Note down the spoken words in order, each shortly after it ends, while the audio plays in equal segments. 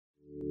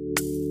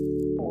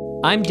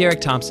I'm Derek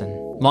Thompson,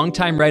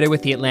 longtime writer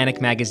with The Atlantic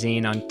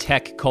magazine on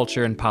tech,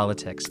 culture, and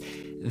politics.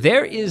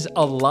 There is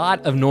a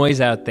lot of noise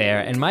out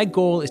there, and my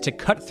goal is to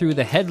cut through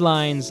the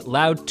headlines,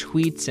 loud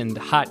tweets, and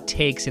hot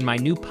takes in my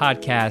new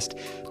podcast,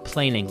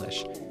 Plain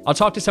English. I'll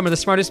talk to some of the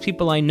smartest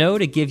people I know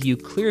to give you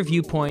clear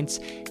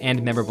viewpoints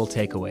and memorable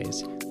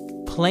takeaways.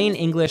 Plain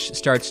English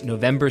starts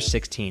November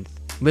 16th.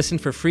 Listen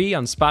for free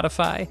on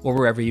Spotify or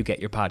wherever you get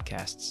your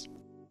podcasts.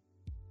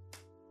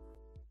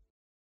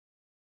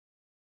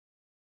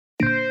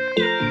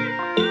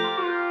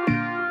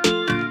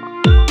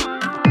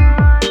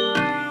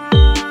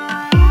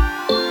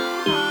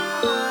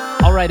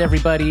 All right,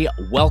 everybody,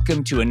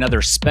 welcome to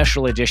another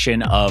special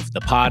edition of The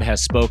Pod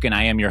Has Spoken.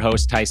 I am your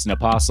host, Tyson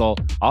Apostle.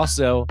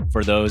 Also,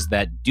 for those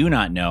that do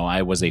not know,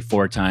 I was a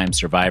four-time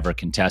Survivor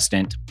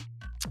contestant.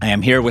 I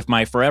am here with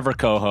my forever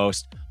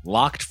co-host,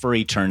 locked for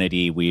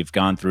eternity. We've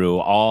gone through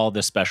all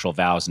the special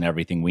vows and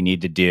everything we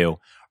need to do.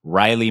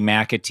 Riley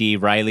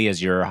McAtee. Riley,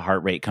 has your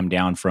heart rate come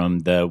down from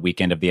the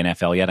weekend of the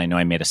NFL yet? I know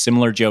I made a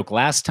similar joke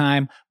last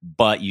time,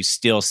 but you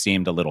still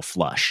seemed a little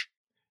flush.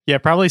 Yeah,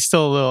 probably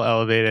still a little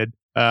elevated.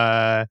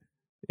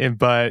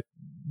 But,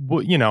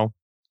 you know,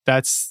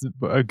 that's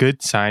a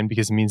good sign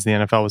because it means the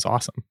NFL was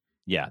awesome.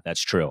 Yeah, that's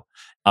true.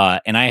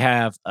 And I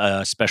have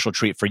a special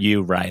treat for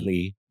you,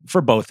 Riley, for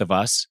both of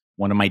us.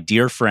 One of my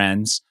dear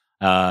friends,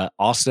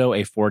 also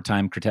a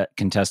four-time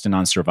contestant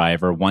on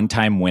Survivor,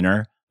 one-time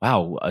winner.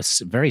 Wow, a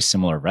very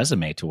similar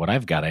resume to what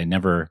I've got. I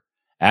never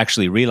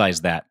actually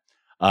realized that.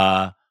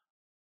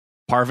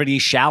 Parvati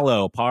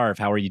Shallow. Parv,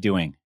 how are you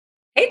doing?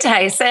 Hey,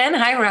 Tyson.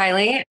 Hi,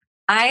 Riley.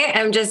 I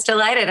am just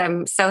delighted.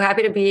 I'm so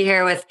happy to be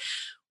here with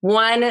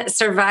one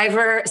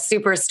Survivor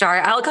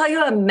superstar. I'll call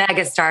you a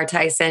megastar,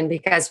 Tyson,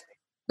 because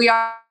we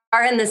are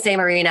in the same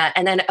arena.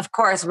 And then, of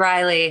course,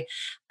 Riley,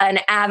 an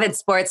avid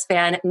sports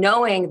fan,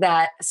 knowing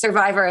that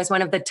Survivor is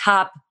one of the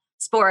top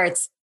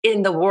sports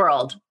in the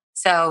world.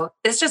 So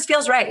this just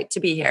feels right to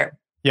be here.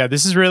 Yeah,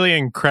 this is really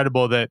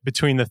incredible that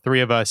between the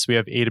three of us, we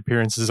have 8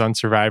 appearances on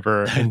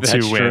Survivor and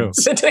 2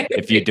 wins.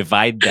 If you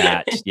divide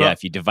that,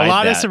 if you divide a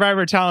lot that, of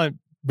Survivor talent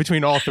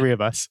between all 3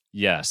 of us.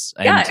 Yes.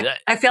 Yeah, and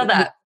I feel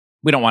that.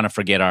 We don't want to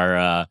forget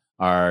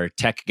our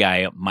tech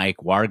guy, Mike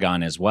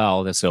Wargon, as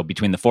well. So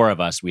between the 4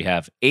 of us, we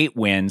have 8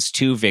 wins,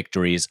 2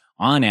 victories.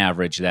 On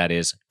average, that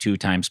is 2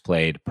 times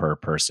played per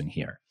person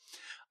here.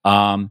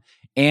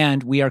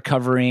 And we are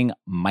covering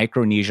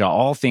Micronesia,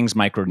 all things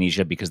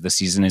Micronesia, because the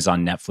season is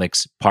on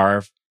Netflix.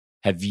 Parv,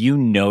 have you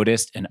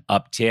noticed an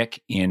uptick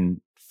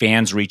in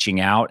fans reaching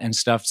out and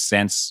stuff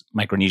since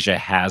Micronesia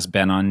has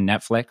been on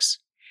Netflix?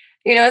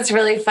 You know, what's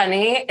really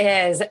funny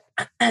is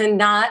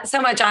not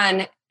so much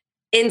on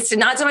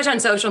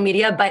social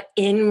media, but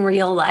in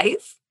real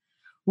life,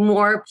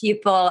 more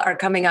people are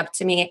coming up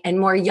to me and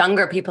more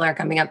younger people are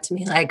coming up to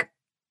me, like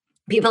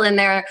people in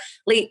their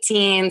late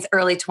teens,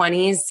 early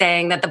 20s,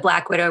 saying that the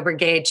Black Widow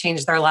Brigade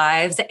changed their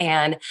lives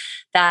and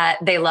that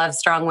they love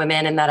strong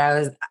women and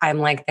that I'm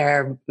like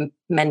their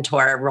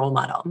mentor, role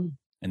model.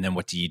 And then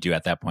what do you do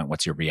at that point?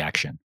 What's your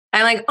reaction?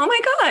 I'm like, oh my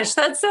gosh,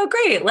 that's so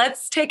great.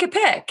 Let's take a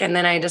pic. And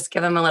then I just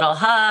give them a little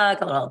hug,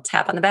 a little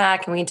tap on the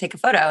back, and we can take a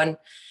photo. And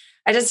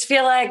I just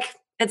feel like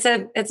it's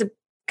a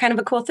kind of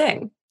a cool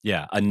thing.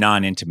 Yeah, a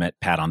non-intimate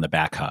pat on the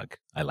back hug.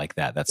 I like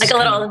that. That's like a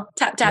little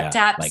tap,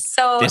 tap. Like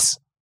so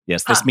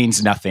this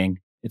means nothing.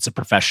 It's a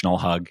professional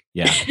hug.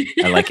 Yeah,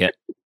 I like it.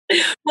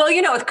 Well,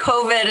 you know, with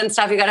COVID and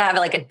stuff, you got to have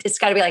it's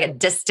got to be like a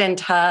distant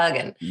hug.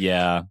 And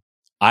yeah,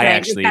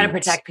 just got to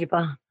protect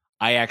people.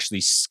 I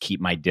actually keep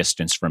my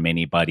distance from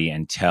anybody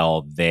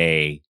until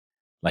they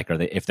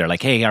if they're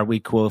like, hey, are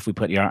we cool if we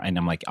put your, and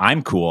I'm like,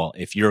 I'm cool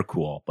if you're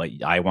cool, but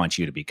I want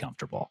you to be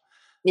comfortable.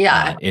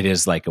 Yeah. It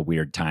is like a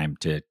weird time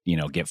to,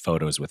 get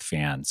photos with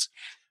fans.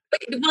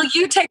 Will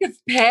you take a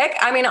pic?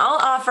 I mean, I'll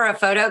offer a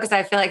photo because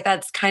I feel like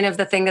that's kind of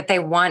the thing that they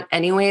want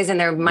anyways, and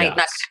they might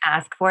not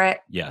ask for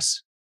it.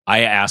 Yes.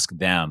 I ask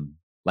them,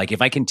 like,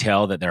 if I can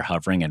tell that they're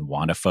hovering and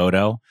want a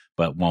photo,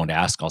 but won't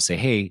ask, I'll say,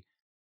 hey,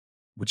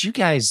 would you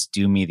guys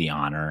do me the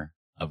honor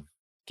of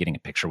getting a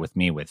picture with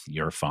me with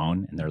your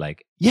phone? And they're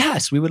like,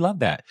 yes, we would love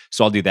that.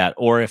 So I'll do that.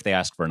 Or if they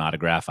ask for an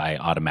autograph, I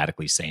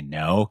automatically say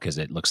no, because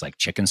it looks like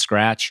chicken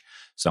scratch.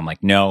 So I'm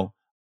like, no,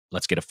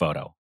 let's get a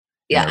photo.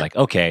 Yeah. And they're like,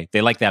 okay, they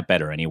like that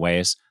better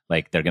anyways.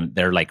 Like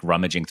they're like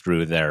rummaging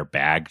through their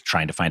bag,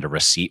 trying to find a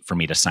receipt for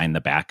me to sign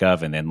the back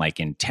of. And then like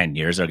in 10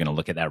 years, they're going to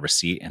look at that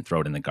receipt and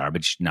throw it in the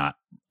garbage, not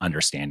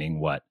understanding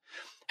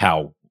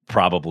how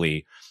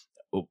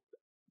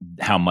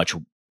much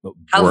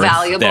how worth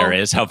valuable there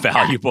is, how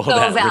valuable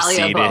that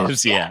receipt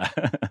is. Yeah.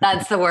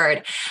 That's the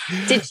word.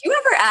 Did you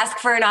ever ask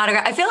for an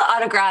autograph? I feel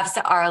autographs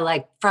are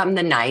like from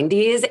the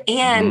 90s,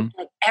 and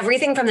like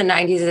everything from the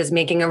 90s is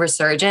making a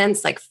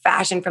resurgence, like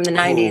fashion from the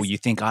 90s. Oh, you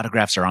think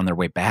autographs are on their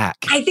way back?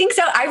 I think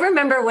so. I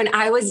remember when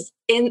I was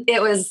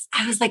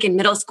like in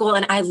middle school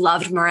and I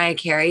loved Mariah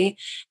Carey,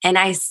 and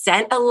I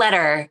sent a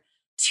letter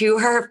to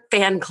her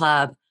fan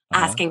club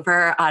asking for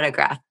her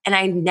autograph, and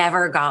I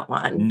never got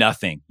one.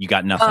 Nothing. You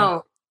got nothing.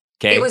 Oh.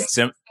 Okay, it was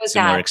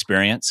similar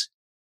experience.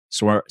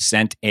 So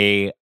sent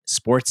a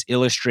Sports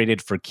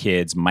Illustrated for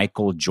Kids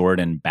Michael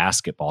Jordan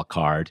basketball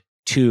card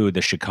to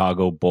the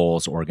Chicago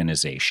Bulls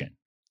organization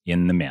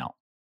in the mail.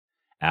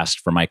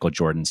 Asked for Michael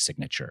Jordan's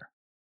signature.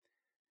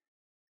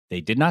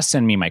 They did not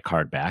send me my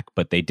card back,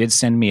 but they did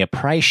send me a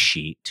price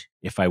sheet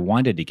if I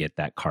wanted to get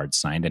that card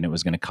signed, and it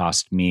was going to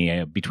cost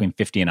me between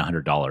 $50 and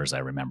 $100, I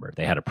remember.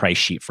 They had a price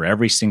sheet for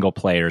every single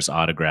player's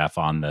autograph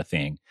on the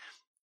thing.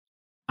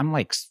 I'm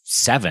like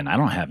 7. I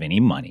don't have any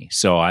money.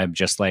 So I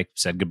just like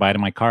said goodbye to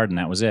my card, and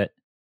that was it.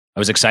 I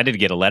was excited to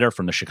get a letter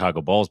from the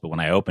Chicago Bulls, but when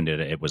I opened it,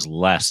 it was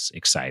less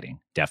exciting,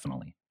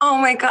 definitely. Oh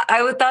my God.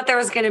 I thought there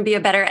was going to be a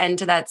better end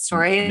to that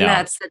story. And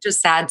that's such a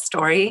sad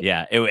story.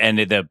 Yeah. And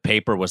the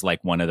paper was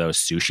like one of those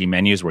sushi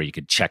menus where you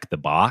could check the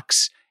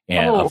box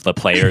of the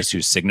players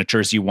whose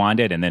signatures you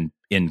wanted and then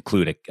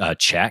include a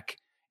check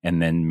and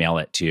then mail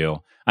it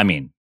to. I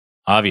mean,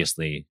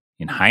 obviously,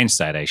 in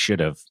hindsight, I should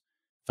have,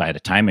 if I had a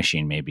time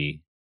machine,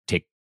 maybe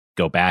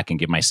go back and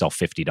give myself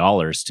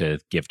 $50 to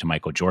give to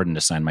Michael Jordan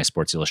to sign my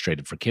Sports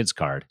Illustrated for Kids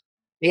card.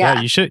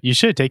 Yeah, you should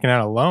have taken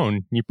out a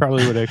loan. You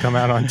probably would have come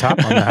out on top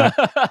on that.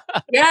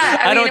 Yeah,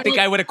 I don't think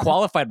I would have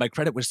qualified. My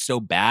credit was so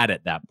bad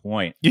at that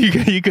point. You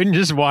couldn't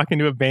just walk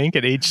into a bank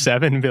at age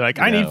 7 and be like,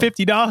 I need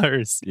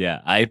 $50.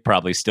 Yeah, I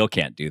probably still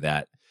can't do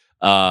that.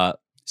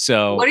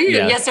 So what are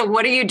you? So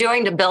what are you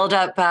doing to build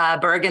up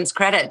Bergen's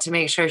credit to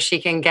make sure she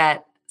can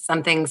get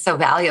something so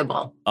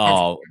valuable?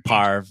 Oh,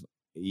 Parv,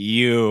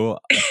 you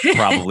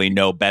probably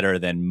know better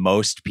than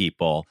most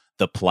people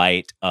the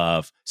plight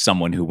of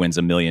someone who wins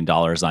 $1 million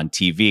on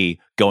TV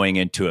going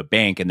into a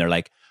bank and they're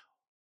like,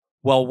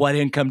 well, what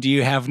income do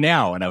you have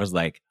now? And I was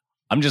like,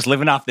 I'm just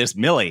living off this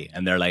milli.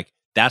 And they're like,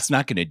 that's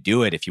not going to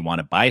do it if you want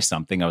to buy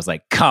something. I was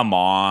like, come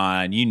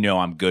on,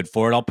 I'm good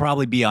for it. I'll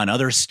probably be on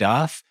other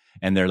stuff.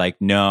 And they're like,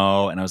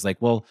 no. And I was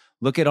like, well,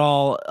 look at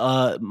all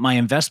my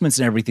investments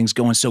and everything's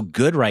going so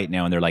good right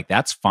now. And they're like,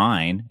 that's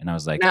fine. And I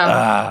was like,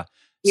 no.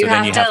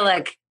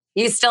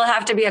 You still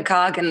have to be a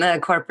cog in the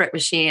corporate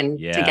machine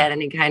to get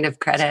any kind of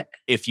credit.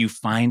 If you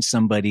find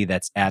somebody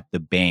that's at the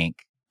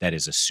bank that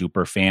is a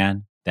super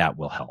fan, that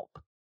will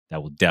help.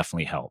 That will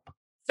definitely help.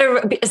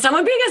 So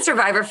someone being a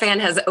Survivor fan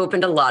has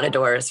opened a lot of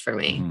doors for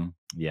me. Mm-hmm.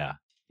 Yeah.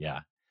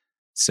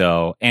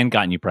 So, and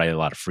gotten you probably a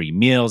lot of free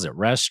meals at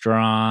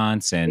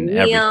restaurants and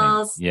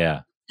everything.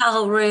 Yeah.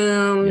 Hotel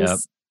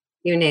rooms,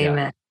 you name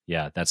it.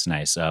 Yeah, that's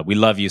nice. We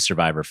love you,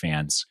 Survivor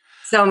fans.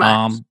 So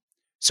much.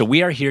 So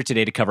we are here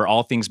today to cover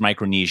all things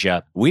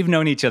Micronesia. We've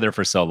known each other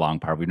for so long,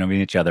 Parv. We've known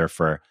each other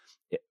for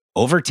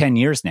over 10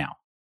 years now,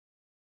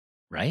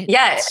 right?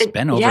 Yeah. It's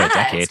been over a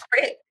decade. It's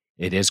great.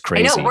 It is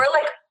crazy. I know, we're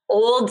like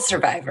old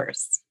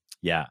survivors.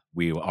 Yeah,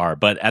 we are.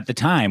 But at the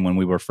time when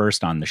we were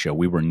first on the show,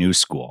 we were new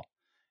school.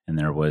 And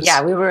there was...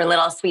 Yeah, we were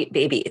little sweet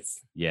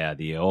babies. Yeah,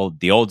 the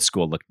old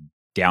school looked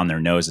down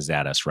their noses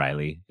at us,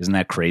 Riley. Isn't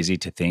that crazy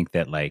to think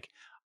that like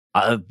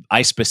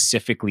I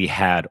specifically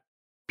had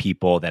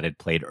people that had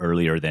played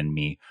earlier than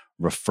me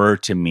refer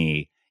to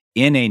me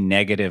in a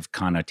negative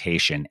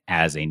connotation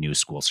as a new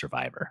school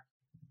survivor.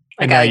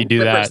 And now you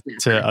do that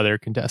to other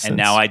contestants. And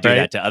now I do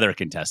that to other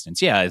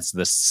contestants. Yeah, it's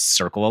the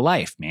circle of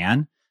life,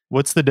 man.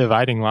 What's the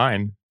dividing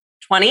line?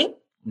 20?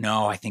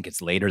 No, I think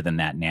it's later than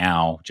that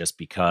now, just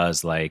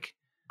because like...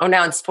 Oh,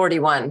 now it's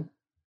 41.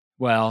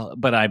 Well,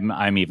 but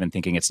I'm even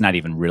thinking it's not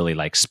even really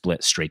like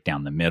split straight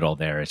down the middle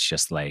there. It's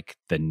just like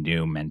the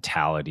new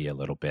mentality a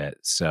little bit.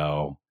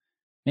 So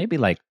maybe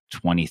like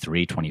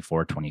 23,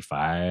 24,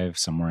 25,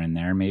 somewhere in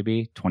there,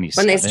 maybe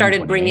 27. When they started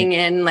 28. bringing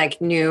in like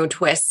new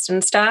twists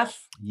and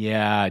stuff.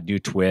 Yeah, new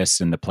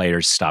twists, and the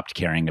players stopped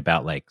caring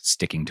about like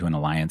sticking to an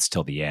alliance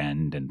till the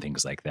end and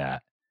things like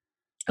that.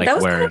 Like that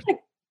was kind of like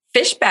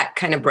Fishback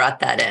kind of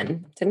brought that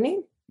in, didn't he?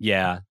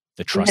 Yeah,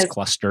 the trust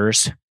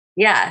clusters.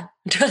 Yeah,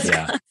 trust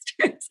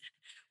clusters.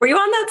 Were you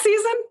on that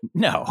season?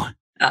 No.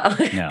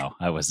 Oh. No,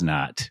 I was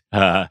not.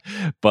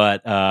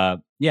 But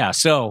yeah,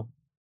 so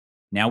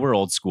now we're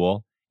old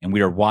school. And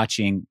we are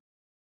watching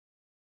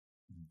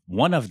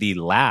one of the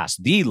last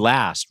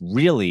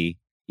really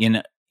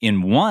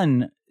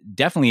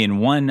definitely in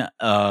one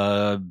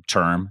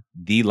term,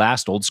 the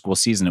last old school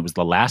season. It was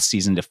the last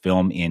season to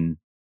film in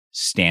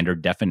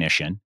standard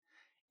definition.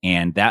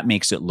 And that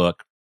makes it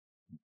look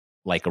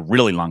like a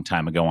really long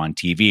time ago on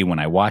TV when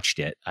I watched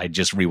it. I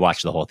just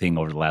rewatched the whole thing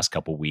over the last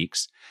couple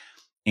weeks.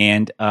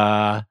 And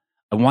I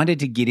wanted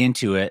to get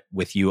into it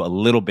with you a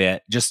little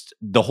bit. Just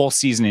the whole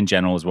season in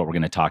general is what we're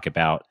going to talk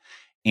about.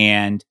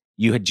 And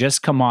you had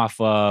just come off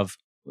of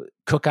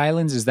Cook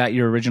Islands. Is that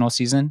your original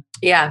season?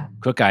 Yeah.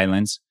 Cook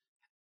Islands.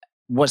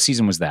 What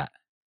season was that?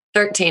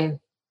 13.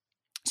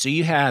 So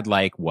you had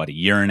like, what, a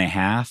year and a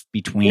half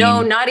between?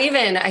 No, not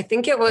even. I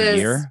think it was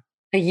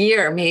a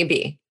year,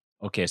 maybe.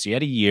 Okay, so you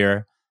had a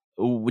year.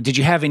 Did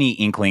you have any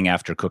inkling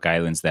after Cook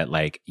Islands that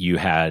like you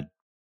had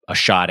a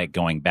shot at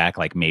going back?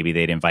 Like maybe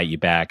they'd invite you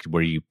back?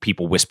 Were you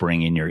people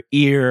whispering in your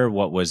ear?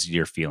 What was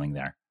your feeling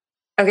there?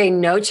 Okay,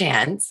 no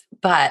chance.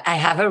 But I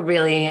have a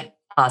really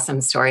awesome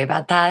story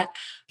about that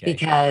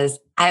because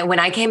when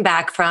I came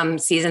back from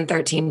season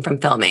 13 from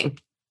filming,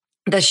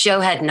 The show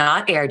had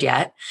not aired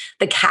yet.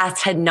 The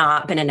cast had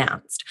not been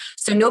announced.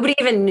 So nobody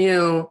even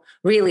knew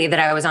really that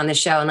I was on the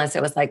show unless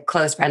it was like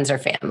close friends or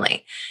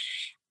family.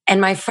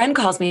 And my friend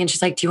calls me and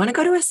she's like, do you want to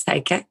go to a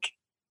psychic?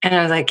 And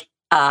I was like,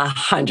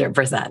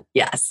 100%.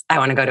 Yes, I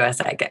want to go to a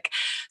psychic.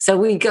 So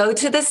we go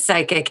to the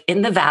psychic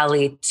in the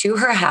valley to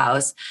her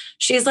house.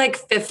 She's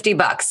like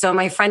 $50. So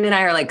my friend and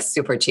I are like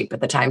super cheap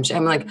at the time.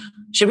 I'm like,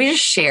 should we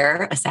just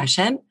share a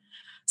session?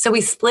 So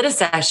we split a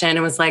session.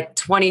 It was like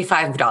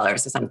 $25 or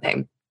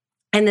something.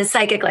 And the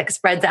psychic like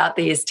spreads out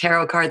these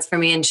tarot cards for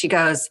me. And she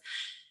goes,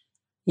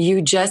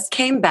 you just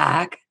came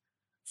back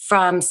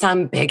from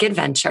some big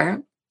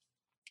adventure.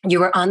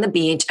 You were on the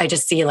beach. I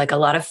just see like a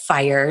lot of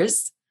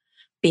fires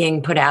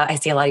being put out. I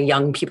see a lot of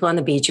young people on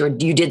the beach. You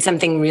did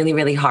something really,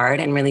 really hard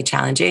and really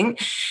challenging.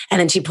 And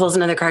then she pulls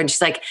another card and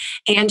she's like,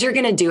 and you're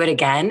going to do it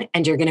again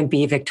and you're going to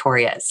be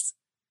victorious.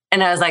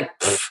 And I was like,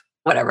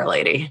 whatever,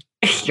 lady,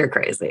 you're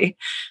crazy.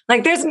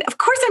 Like of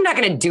course I'm not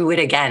going to do it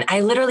again.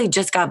 I literally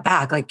just got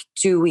back like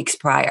 2 weeks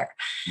prior.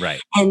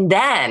 Right. And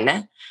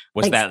then.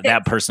 Was like,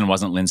 that person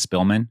wasn't Lynn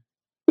Spillman?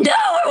 No,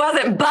 it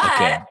wasn't.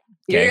 But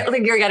okay.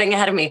 You're getting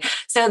ahead of me.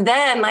 So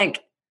then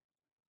like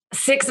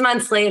 6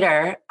 months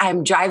later,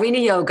 I'm driving to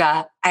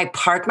yoga. I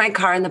park my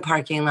car in the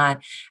parking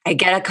lot. I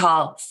get a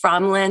call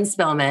from Lynn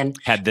Spillman.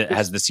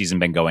 Has the season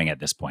been going at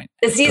this point?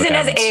 The season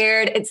has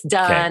aired. It's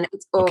done. Okay.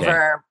 It's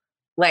over. Okay.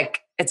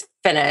 Like it's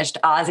finished.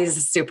 Ozzy's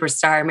a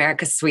superstar,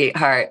 America's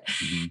sweetheart.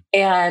 Mm-hmm.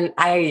 And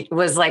I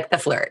was like the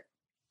flirt.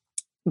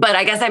 But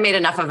I guess I made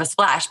enough of a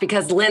splash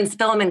because Lynn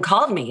Spillman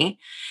called me.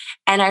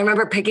 And I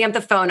remember picking up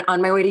the phone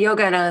on my way to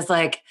yoga and I was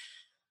like,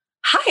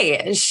 hi.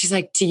 And she's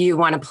like, do you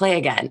want to play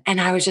again? And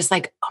I was just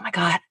like, oh my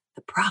God,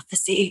 the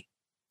prophecy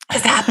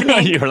is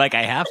happening. You were like,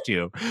 I have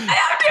to. I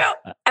have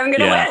to. I'm going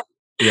to win.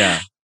 Yeah.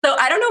 So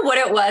I don't know what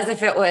it was,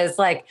 if it was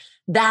like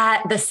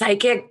that the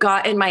psychic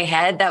got in my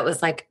head that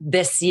was like,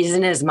 this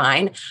season is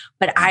mine.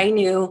 But I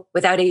knew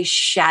without a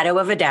shadow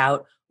of a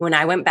doubt when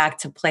I went back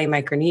to play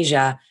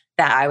Micronesia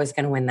that I was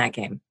going to win that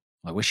game.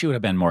 I wish you would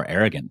have been more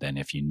arrogant then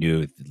if you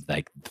knew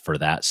like for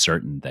that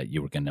certain that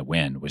you were going to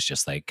win. It was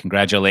just like,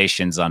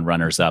 congratulations on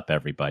runners up,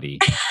 everybody.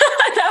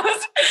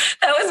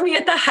 that was me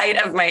at the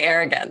height of my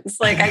arrogance.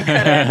 Like I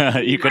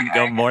couldn't. You couldn't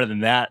go more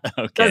than that.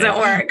 Okay. Doesn't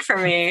work for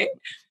me.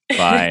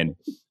 Fine.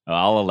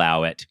 I'll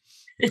allow it.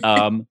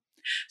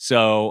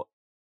 So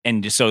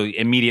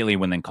immediately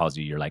when then calls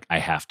you, you're like, I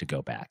have to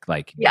go back.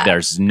 Like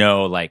there's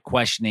no like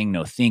questioning,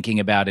 no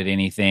thinking about it,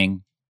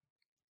 anything.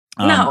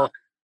 No,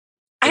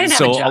 I didn't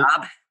have a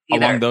job.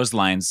 Either. Along those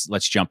lines,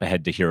 let's jump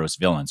ahead to Heroes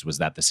Villains. Was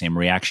that the same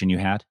reaction you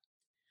had?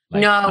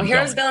 Like, no,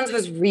 Heroes Villains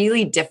was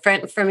really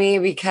different for me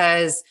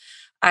because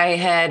I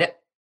had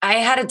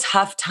a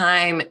tough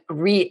time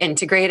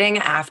reintegrating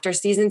after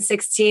season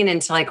 16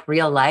 into like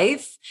real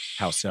life.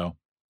 How so?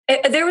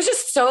 There was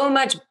just so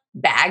much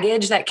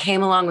baggage that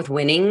came along with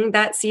winning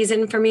that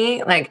season for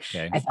me. Like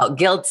I felt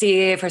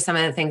guilty for some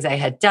of the things I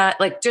had done,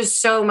 like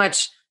just so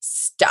much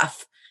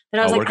stuff. And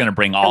I was we're going to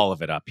bring all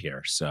of it up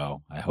here.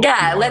 So I hope.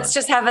 Yeah, let's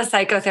just have a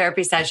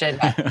psychotherapy session.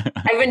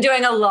 I've been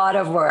doing a lot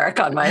of work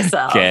on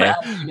myself. Okay,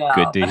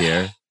 good to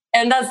hear.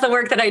 And that's the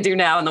work that I do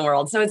now in the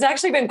world. So it's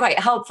actually been quite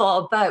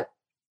helpful. But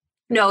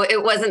no,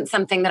 it wasn't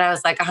something that I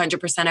was like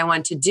 100% I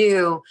want to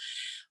do.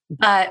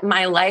 But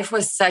my life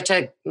was such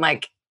a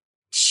like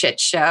shit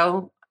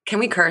show. Can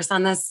we curse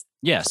on this?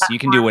 Yes, platform? You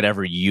can do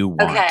whatever you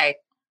want. Okay.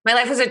 My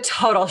life was a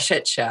total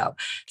shit show.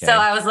 Okay. So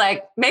I was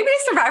like, maybe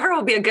Survivor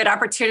will be a good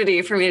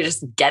opportunity for me to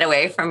just get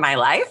away from my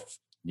life.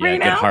 Yeah, right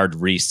good now. Hard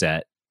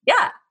reset.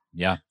 Yeah.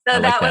 Yeah. So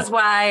that was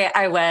why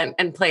I went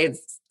and played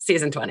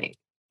season 20.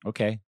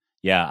 Okay.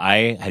 Yeah.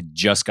 I had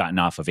just gotten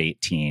off of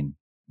 18.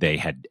 They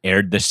had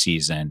aired the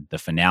season. The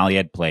finale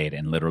had played.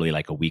 And literally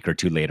like a week or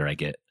two later, I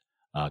get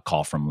a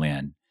call from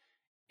Lynn.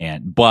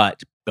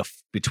 But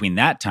between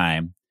that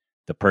time,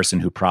 the person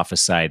who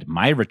prophesied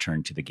my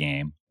return to the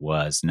game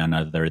was none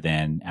other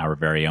than our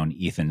very own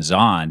Ethan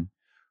Zahn,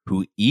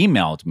 who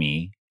emailed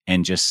me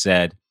and just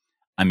said,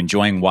 I'm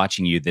enjoying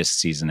watching you this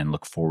season and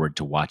look forward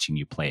to watching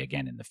you play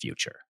again in the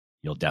future.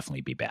 You'll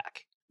definitely be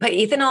back. But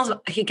Ethan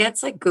also, he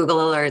gets like Google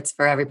alerts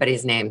for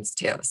everybody's names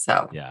too.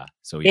 So yeah.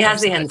 So he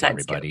has the insights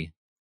everybody.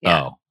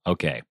 Yeah. Oh,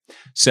 okay.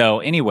 So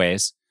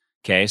anyways,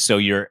 okay. So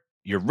you're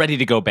ready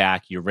to go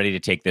back. You're ready to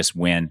take this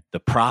win. The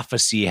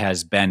prophecy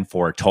has been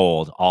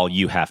foretold. All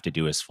you have to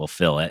do is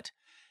fulfill it.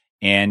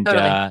 And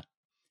totally.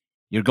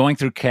 You're going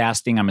through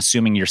casting. I'm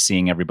assuming you're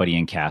seeing everybody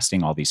in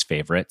casting, all these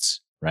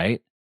favorites,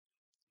 right?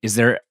 Is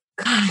there,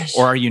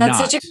 or are you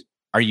not?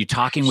 Are you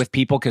talking with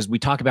people? Because we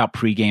talk about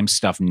pregame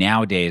stuff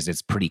nowadays.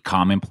 It's pretty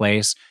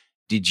commonplace.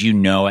 Did you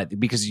know it?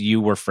 Because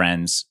you were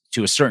friends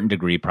to a certain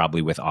degree,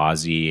 probably with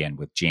Ozzy and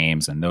with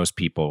James and those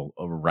people,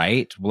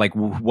 right? Like,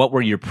 what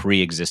were your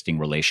pre-existing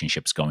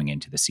relationships going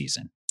into the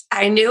season?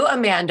 I knew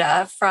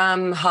Amanda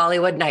from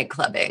Hollywood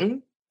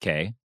nightclubbing.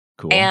 Okay,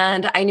 cool.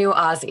 And I knew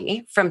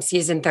Ozzy from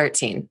season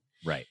 13.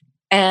 Right.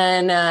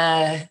 And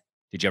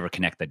did you ever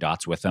connect the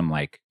dots with them?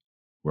 Like,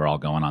 we're all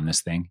going on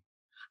this thing?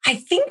 I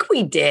think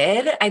we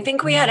did. I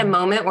think we had a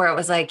moment where it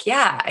was like,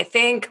 yeah, I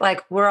think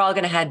like we're all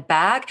going to head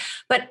back.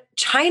 But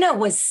China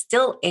was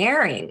still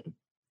airing.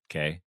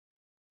 Okay.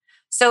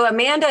 So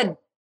Amanda,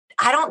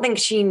 I don't think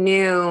she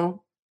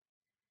knew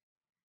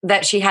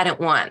that she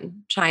hadn't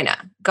won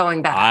China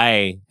going back.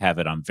 I have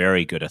it on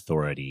very good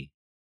authority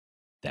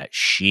that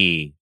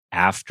she,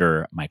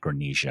 after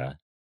Micronesia,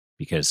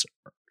 because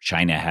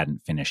China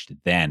hadn't finished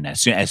then,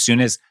 as soon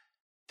as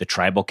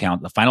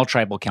the final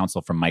tribal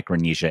council from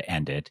Micronesia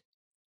ended,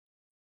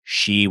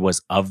 she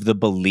was of the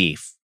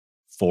belief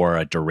for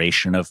a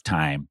duration of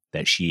time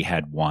that she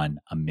had won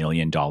 $1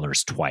 million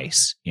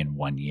twice in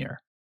 1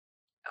 year.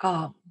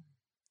 Oh.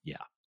 Yeah.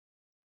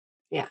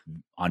 Yeah.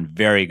 On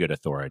very good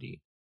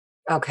authority.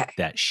 Okay.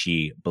 That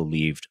she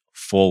believed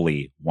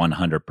fully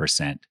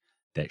 100%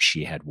 that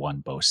she had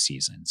won both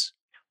seasons.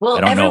 Well,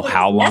 I don't know everyone's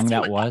how long messing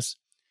that with was.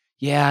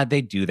 Yeah,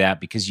 they do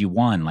that because you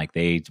won. Like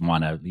they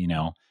want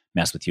to,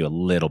 mess with you a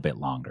little bit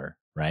longer,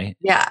 right?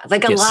 Yeah,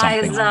 like Get something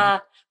on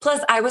Eliza.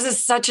 Plus, I was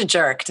such a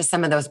jerk to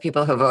some of those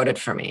people who voted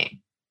for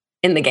me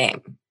in the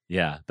game.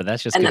 Yeah, but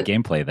that's just And good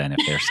gameplay then if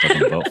they're still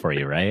going to vote for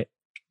you, right?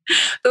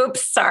 Oops,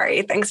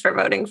 sorry. Thanks for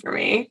voting for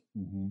me.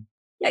 Mm-hmm.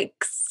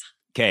 Yikes.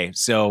 Okay,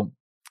 so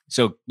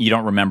you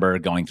don't remember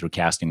going through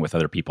casting with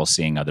other people,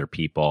 seeing other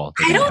people?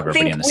 I don't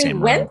think we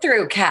went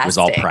through casting. It was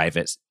all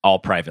private, all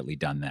privately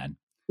done then.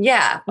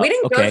 Yeah, we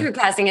didn't okay. go through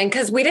casting, and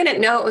because we didn't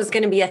know it was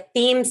going to be a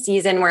theme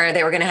season where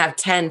they were going to have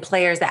 10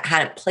 players that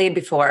hadn't played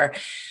before.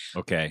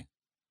 Okay.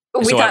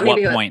 We so thought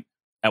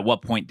at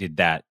what point did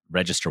that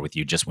register with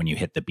you? Just when you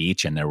hit the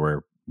beach and there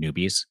were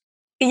newbies?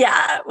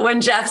 Yeah,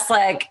 when Jeff's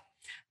like,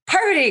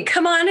 Parvati,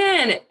 come on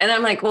in. And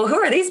I'm like, well, who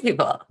are these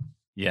people?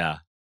 Yeah.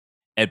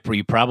 And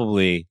you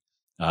probably,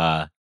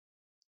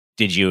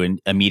 did you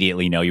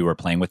immediately know you were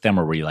playing with them,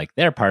 or were you like,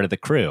 they're part of the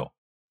crew?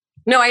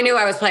 No, I knew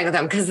I was playing with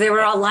them because they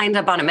were all lined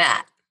up on a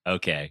mat.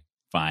 Okay,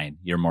 fine.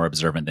 You're more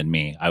observant than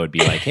me. I would be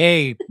like,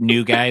 hey,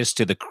 new guys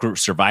to the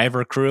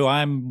Survivor crew.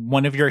 I'm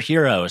one of your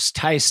heroes,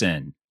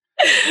 Tyson.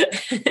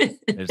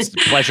 It's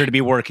a pleasure to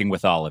be working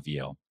with all of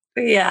you.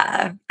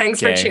 Yeah.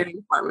 Thanks for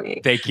cheering for me.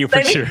 Thank you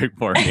for cheering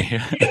for me.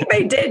 I think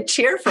they did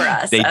cheer for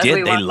us. They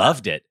did. They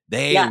loved it.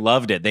 They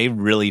loved it. They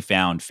really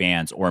found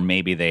fans, or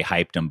maybe they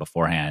hyped them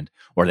beforehand,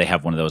 or they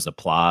have one of those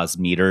applause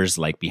meters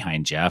like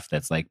behind Jeff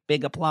that's like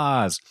big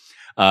applause.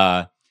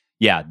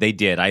 Yeah, they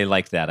did. I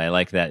like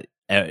that.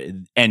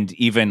 And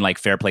even like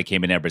Fair Play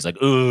came in, everybody's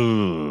like,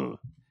 ooh.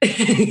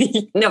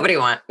 Nobody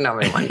won.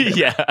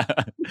 Yeah.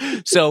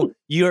 So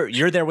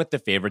you're there with the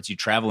favorites. You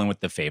travel in with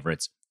the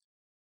favorites.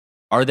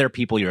 Are there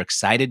people you're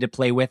excited to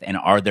play with, and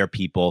are there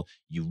people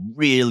you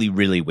really,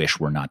 really wish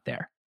were not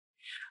there?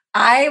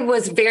 I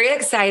was very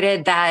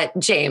excited that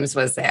James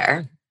was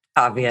there.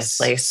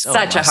 Obviously,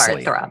 such a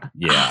heartthrob.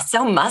 Yeah,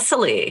 so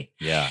muscly.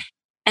 Yeah.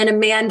 And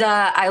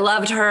Amanda, I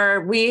loved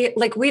her. We'd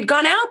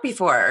gone out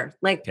before.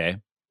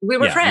 We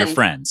were friends. You're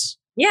friends.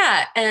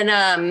 Yeah.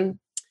 And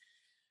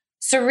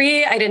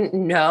Sari, I didn't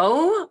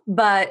know,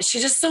 but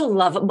she's just so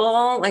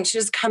lovable. Like she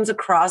just comes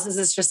across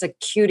as just a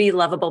cutie,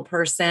 lovable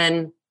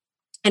person.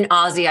 And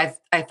Ozzy,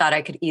 I thought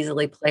I could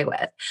easily play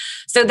with.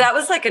 So that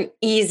was like an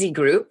easy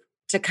group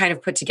to kind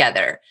of put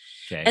together.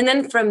 Okay. And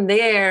then from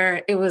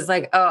there, it was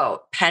like,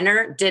 oh,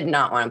 Penner did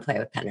not want to play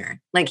with Penner.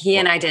 Like he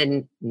and I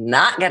did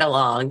not get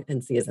along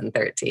in season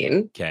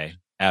 13. Okay.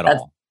 That's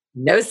all.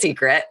 No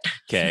secret.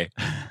 Okay.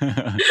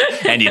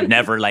 And you've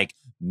never like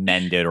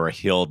mended or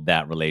healed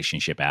that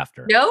relationship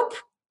after? Nope.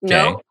 Okay.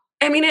 Nope.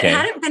 I mean, it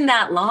hadn't been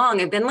that long.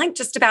 It'd been like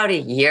just about a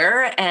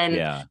year.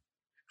 And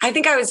I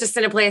think I was just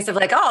in a place of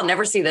like, oh, I'll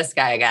never see this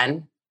guy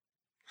again.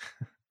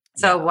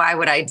 So why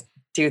would I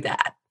do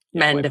that?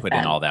 Put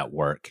in all that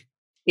work.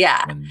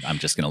 Yeah. And I'm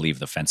just going to leave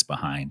the fence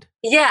behind.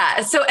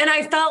 Yeah. So, and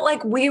I felt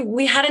like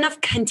we had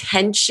enough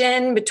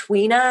contention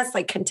between us,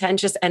 like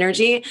contentious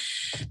energy,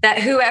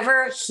 that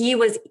whoever he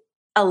was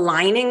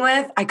aligning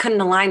with, I couldn't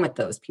align with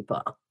those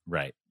people.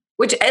 Right.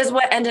 Which is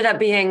what ended up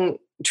being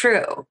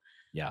true.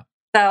 Yeah.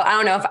 So I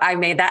don't know if I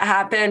made that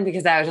happen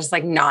because I was just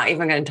like not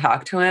even going to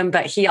talk to him,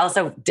 but he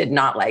also did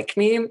not like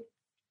me.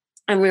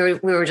 And we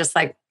were just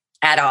like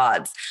at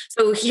odds.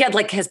 So he had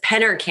like his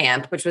Penner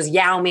camp, which was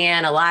Yao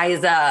Man,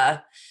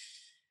 Eliza,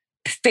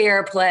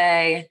 Fair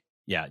Play.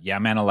 Yeah. Yeah,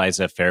 man,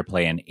 Eliza, Fair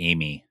Play, and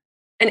Amy.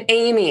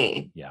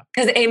 Yeah.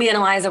 Because Amy and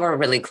Eliza were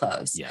really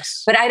close.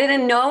 Yes. But I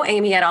didn't know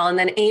Amy at all. And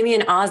then Amy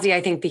and Ozzy,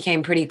 I think,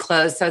 became pretty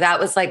close. So that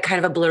was like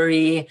kind of a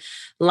blurry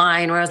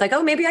line where I was like,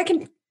 oh, maybe I can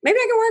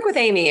work with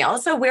Amy.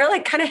 Also, we're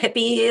like kind of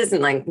hippies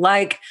and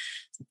like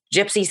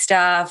gypsy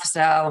stuff.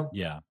 So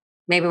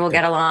maybe we'll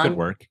get along. Good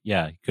work.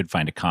 Yeah. You could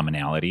find a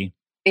commonality.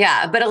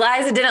 Yeah. But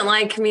Eliza didn't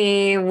like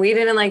me. We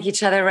didn't like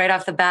each other right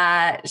off the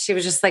bat. She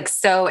was just like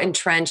so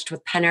entrenched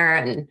with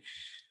Penner, and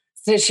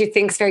so she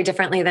thinks very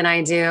differently than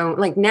I do.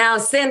 Like now,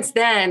 since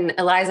then,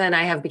 Eliza and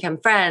I have become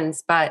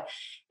friends, but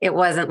it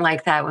wasn't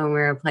like that when we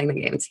were playing the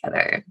game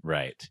together.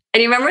 Right.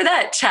 And you remember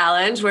that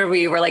challenge where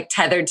we were like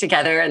tethered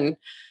together and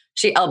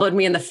she elbowed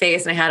me in the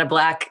face and I had a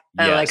black,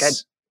 like a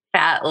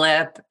fat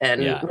lip.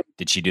 And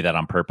did she do that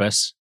on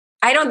purpose?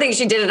 I don't think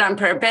she did it on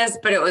purpose,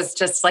 but it was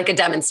just like a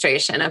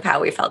demonstration of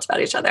how we felt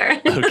about each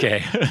other.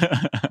 Okay.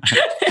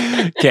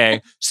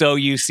 Okay. So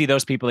you see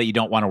those people that you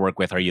don't want to work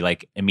with. Are you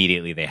like,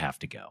 immediately they have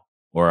to go?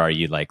 Or are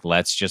you like,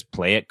 let's just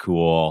play it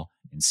cool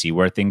and see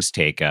where things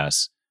take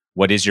us?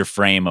 What is your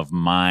frame of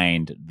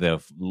mind,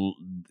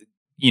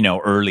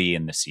 early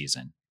in the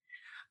season?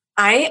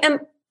 I am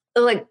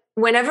like,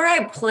 whenever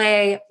I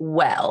play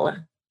well,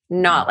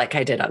 not like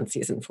I did on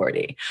season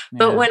 40,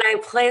 but when I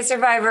play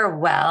Survivor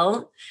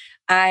well,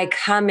 I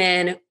come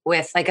in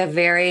with like a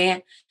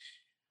very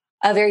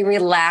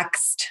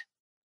relaxed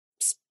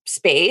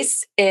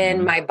space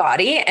in my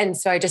body. And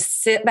so I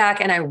just sit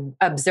back and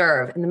I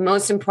observe. And the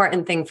most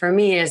important thing for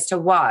me is to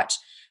watch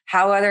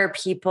how other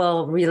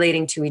people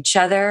relating to each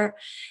other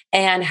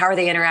and how are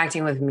they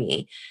interacting with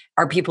me?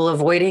 Are people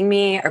avoiding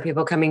me? Are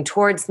people coming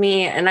towards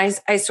me? And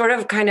I sort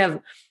of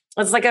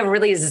it's like a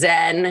really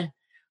Zen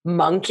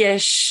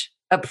monkish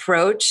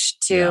approach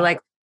to like,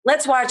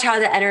 let's watch how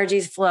the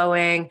energy's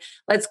flowing.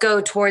 Let's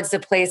go towards the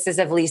places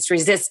of least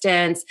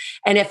resistance.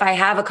 And if I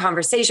have a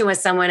conversation with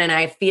someone and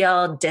I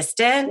feel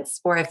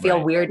distance or I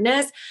feel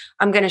weirdness,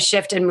 I'm going to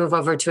shift and move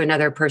over to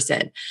another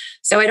person.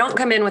 So I don't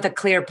come in with a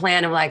clear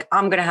plan of like,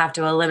 I'm going to have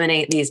to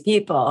eliminate these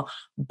people.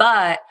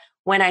 But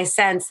when I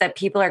sense that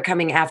people are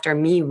coming after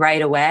me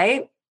right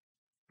away,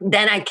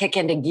 then I kick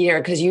into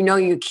gear because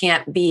you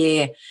can't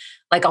be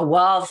like a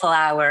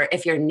wallflower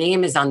if your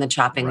name is on the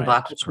chopping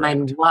block, which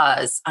mine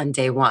was on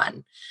day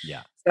one.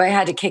 Yeah. So I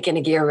had to kick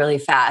into gear really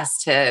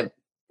fast to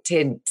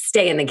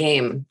stay in the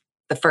game,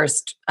 the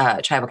first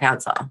tribal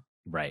council.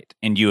 Right.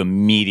 And you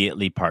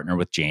immediately partner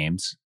with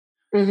James,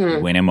 you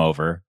win him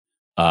over.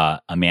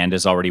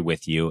 Amanda's already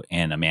with you,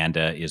 and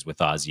Amanda is with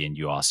Ozzy, and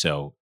you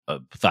also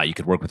thought you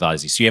could work with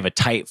Ozzy. So you have a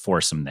tight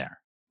foursome there,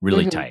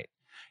 really tight.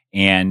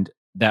 And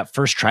that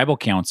first tribal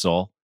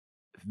council,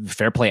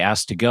 Fair Play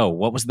asked to go.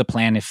 What was the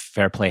plan if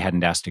Fair Play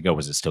hadn't asked to go?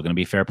 Was it still going to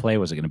be Fair Play?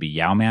 Was it going to be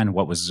Yao Man?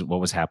 What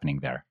was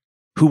happening there?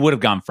 Who would have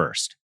gone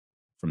first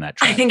from that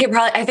tribe? I think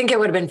it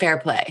would have been Fair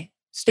Play.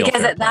 Still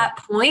because Fair at Play. that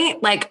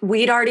point, like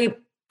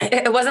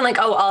it wasn't like,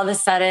 oh, all of a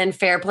sudden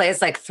Fair Play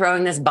is like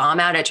throwing this bomb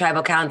out at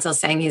tribal council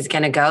saying he's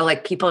going to go.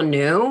 Like people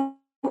knew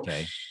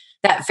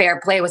that Fair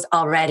Play was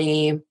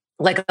already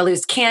like a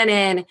loose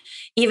cannon.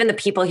 Even the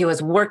people he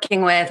was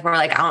working with were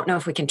like, I don't know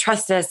if we can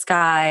trust this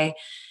guy.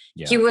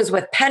 Yeah. He was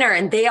with Penner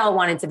and they all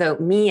wanted to vote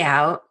me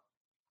out.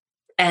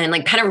 And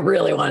like Penner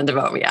really wanted to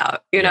vote me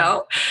out, you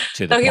know?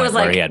 To the point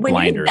where he had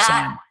blinders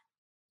on.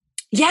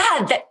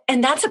 Yeah.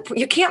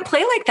 You can't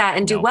play like that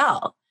and do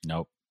well.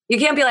 Nope. You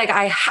can't be like,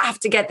 I have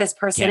to get this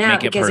person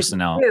out. Make it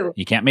personal.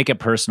 You can't make it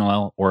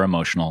personal or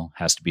emotional. It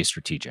has to be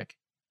strategic.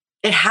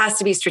 It has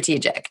to be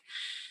strategic.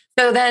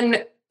 So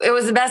then it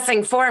was the best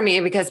thing for me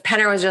because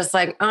Penner was just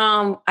like,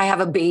 I have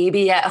a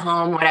baby at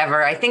home,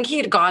 whatever. I think he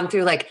had gone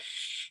through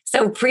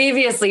so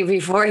previously,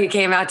 before he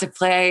came out to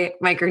play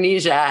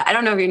Micronesia, I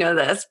don't know if you know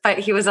this, but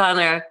he was on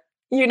there.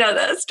 You know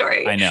the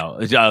story. I know.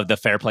 The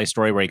Fair Play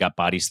story where he got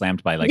body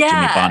slammed by Jimmy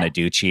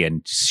Bonaducci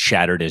and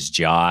shattered his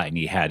jaw and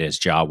he had his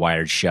jaw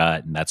wired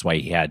shut. And that's why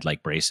he had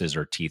like braces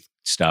or teeth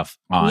stuff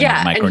on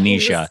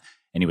Micronesia.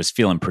 And he was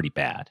feeling pretty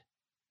bad.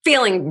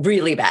 Feeling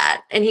really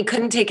bad. And he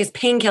couldn't take his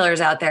painkillers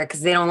out there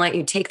because they don't let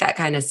you take that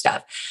kind of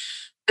stuff.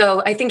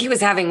 So I think he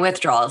was having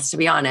withdrawals, to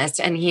be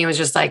honest. And he was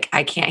just like,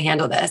 I can't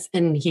handle this.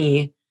 And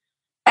he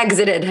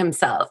exited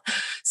himself.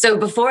 So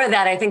before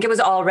that, I think it was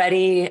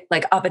already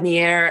like up in the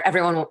air.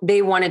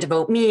 They wanted to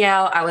vote me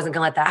out. I wasn't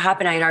going to let that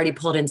happen. I had already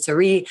pulled in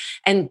Suri,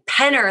 and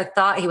Penner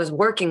thought he was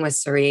working with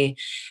Suri,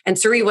 and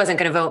Suri wasn't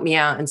going to vote me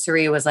out. And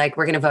Suri was like,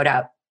 we're going to vote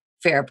out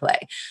Fair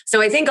Play.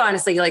 So I think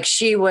honestly, like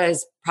she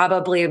was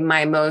probably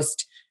my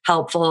most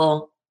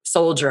helpful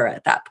soldier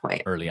at that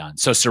point. Early on.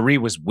 So Suri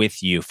was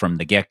with you from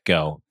the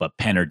get-go, but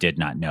Penner did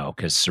not know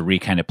because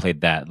Suri kind of played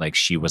that like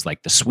she was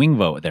like the swing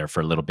vote there for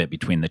a little bit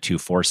between the two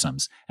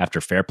foursomes after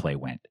Fair Play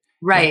went.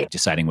 Right. Like,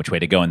 deciding which way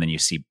to go. And then you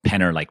see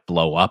Penner like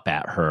blow up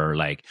at her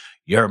like,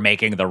 you're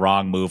making the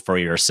wrong move for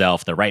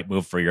yourself. The right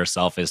move for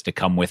yourself is to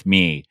come with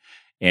me.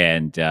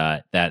 And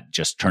that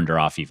just turned her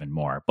off even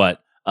more.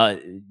 But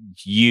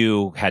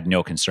you had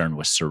no concern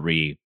with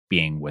Suri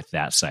being with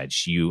that side.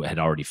 You had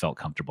already felt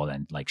comfortable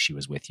then, like she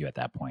was with you at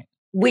that point.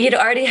 We had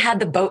already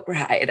had the boat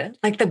ride.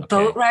 Like the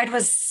boat ride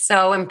was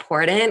so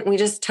important. We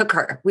just took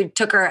her. We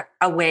took her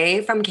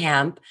away from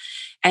camp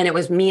and it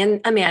was me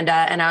and Amanda.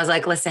 And I was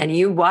like, listen,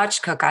 you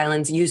watched Cook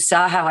Islands. You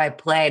saw how I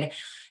played.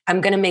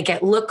 I'm going to make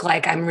it look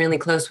like I'm really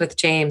close with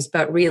James,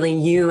 but really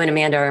you and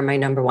Amanda are my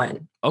number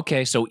one.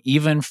 Okay. So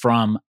even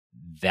from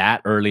that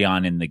early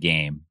on in the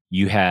game,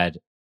 you had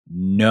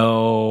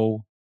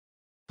no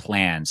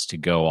plans to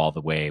go all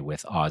the way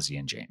with Ozzy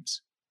and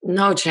James.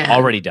 No chance.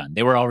 Already done.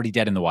 They were already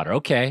dead in the water.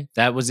 Okay.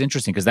 That was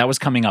interesting because that was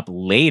coming up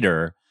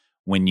later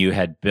when you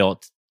had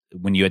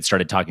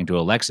started talking to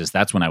Alexis.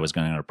 That's when I was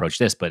going to approach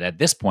this. But at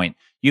this point,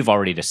 you've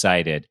already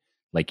decided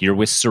like you're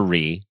with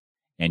Suri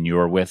and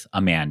you're with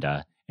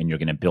Amanda and you're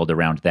going to build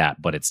around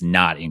that, but it's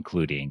not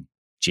including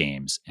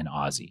James and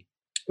Ozzy.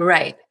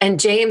 Right. And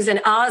James and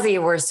Ozzy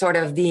were sort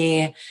of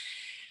the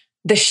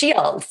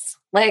shields.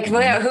 Like,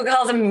 who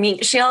calls them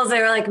meat shields?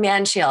 They were like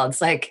man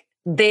shields. Like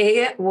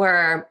they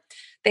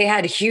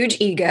had huge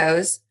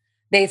egos.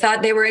 They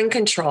thought they were in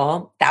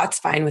control. That's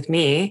fine with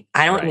me.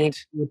 I don't need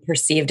to be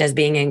perceived as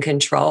being in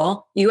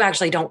control. You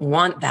actually don't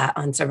want that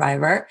on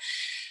Survivor.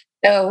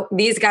 So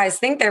these guys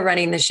think they're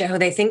running the show.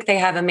 They think they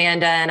have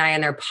Amanda and I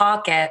in their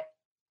pocket,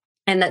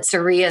 and that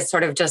Sari is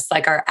sort of just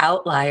like our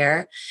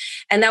outlier.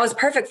 And that was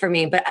perfect for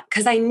me. But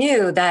because I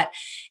knew that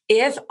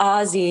if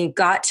Ozzy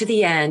got to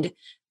the end,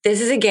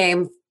 this is a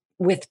game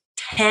with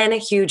 10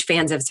 huge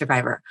fans of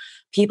Survivor.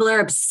 People are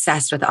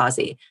obsessed with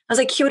Ozzy. I was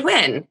like, he would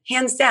win,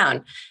 hands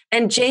down.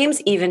 And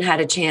James even had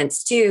a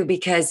chance too,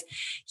 because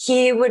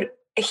the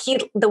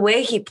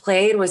way he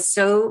played was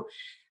so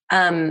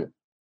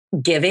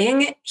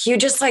giving. He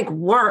just like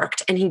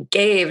worked and he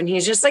gave, and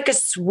he's just like a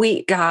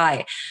sweet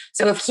guy.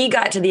 So if he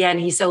got to the end,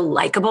 he's so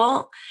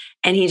likable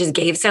and he just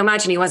gave so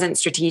much and he wasn't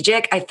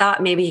strategic. I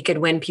thought maybe he could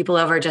win people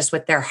over just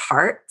with their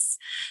hearts.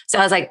 So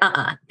I was like,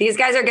 these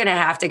guys are going to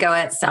have to go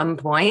at some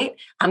point.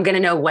 I'm going to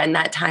know when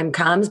that time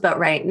comes. But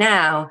right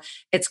now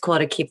it's cool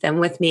to keep them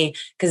with me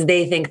because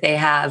they think they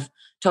have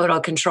total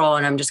control,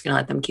 and I'm just going to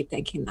let them keep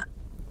thinking that.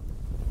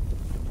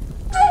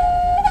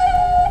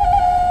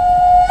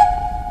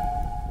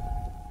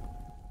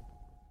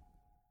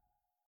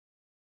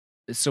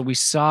 So we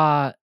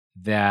saw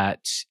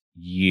that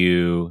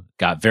you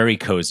got very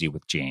cozy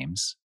with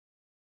James.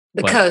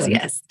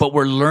 Coziest. But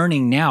we're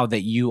learning now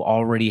that you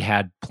already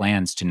had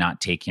plans to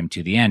not take him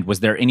to the end. Was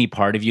there any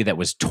part of you that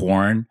was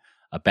torn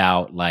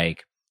about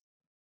like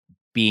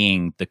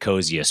being the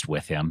coziest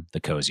with him,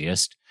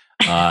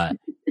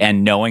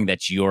 and knowing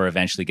that you're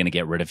eventually going to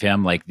get rid of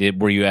him? Like,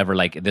 were you ever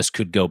like, this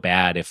could go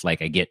bad if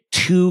like I get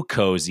too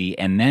cozy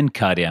and then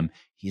cut him,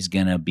 he's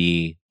going to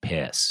be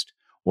pissed?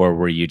 Or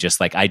were you just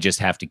like, I just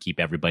have to keep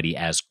everybody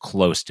as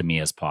close to me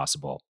as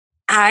possible?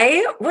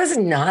 I was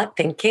not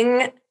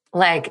thinking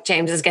like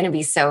James is going to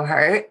be so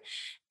hurt.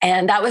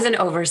 And that was an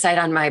oversight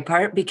on my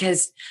part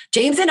because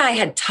James and I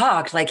had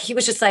talked. Like, he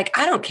was just like,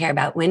 I don't care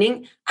about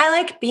winning. I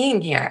like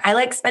being here. I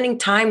like spending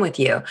time with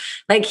you.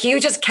 Like, he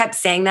just kept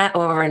saying that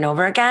over and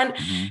over again.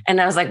 Mm-hmm.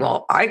 And I was like,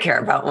 well, I care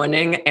about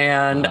winning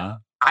and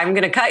I'm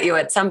going to cut you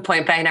at some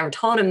point. But I never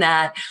told him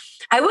that.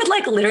 I would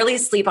like literally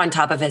sleep on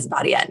top of his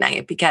body at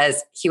night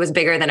because he was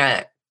bigger than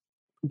a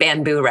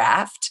bamboo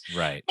raft.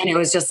 Right. And it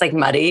was just like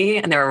muddy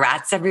and there were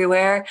rats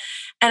everywhere.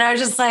 And I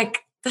was just like,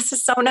 this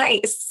is so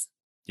nice.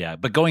 Yeah.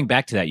 But going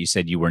back to that, you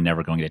said you were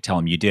never going to tell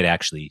him. You did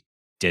actually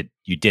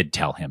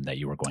tell him that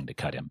you were going to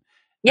cut him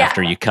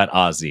after you cut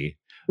Ozzy.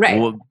 Right.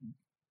 Well,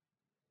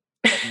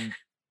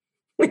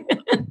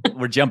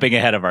 we're jumping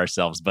ahead of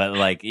ourselves, but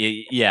like,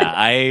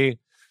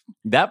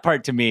 that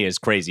part to me is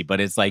crazy.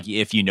 But it's like,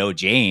 if you know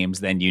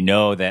James, then you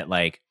know that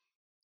like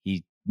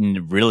he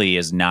really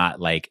is not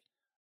like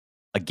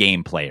a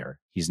game player.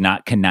 He's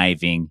not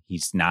conniving.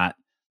 He's not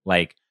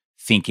like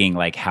thinking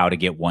like how to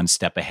get one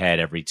step ahead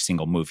every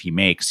single move he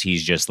makes.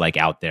 He's just like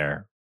out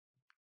there,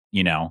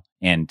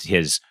 and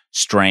his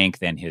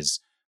strength and his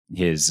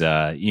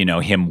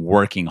him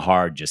working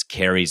hard just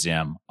carries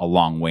him a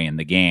long way in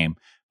the game.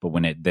 But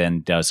when it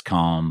then does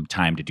come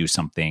time to do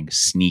something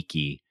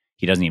sneaky,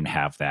 he doesn't even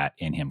have that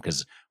in him.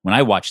 Because when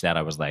I watched that,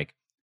 I was like,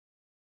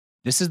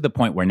 this is the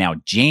point where now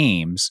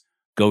James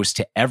goes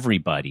to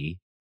everybody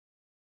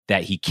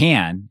that he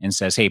can and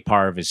says, hey,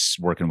 Parv is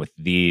working with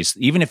these.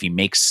 Even if he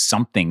makes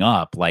something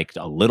up like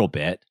a little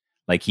bit,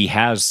 like he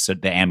has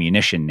the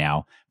ammunition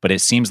now, but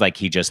it seems like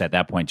he just at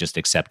that point just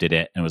accepted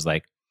it and was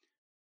like,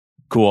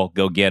 cool,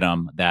 go get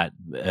him. That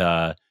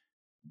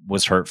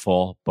was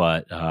hurtful,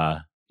 but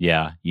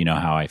yeah, you know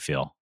how I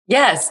feel.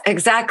 Yes,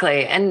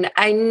 exactly. And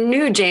I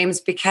knew James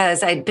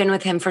because I'd been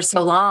with him for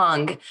so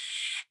long.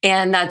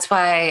 And that's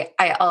why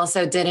I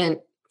also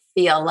didn't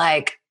feel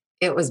like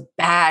it was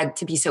bad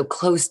to be so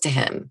close to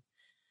him.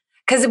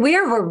 Because we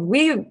were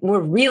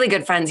really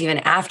good friends even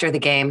after the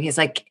game. He's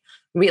like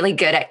really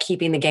good at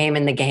keeping the game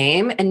in the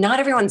game. And not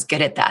everyone's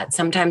good at that.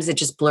 Sometimes it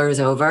just blurs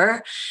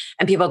over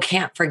and people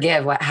can't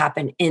forgive what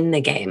happened in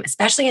the game,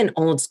 especially in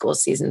old school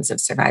seasons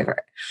of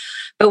Survivor.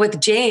 But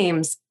with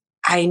James,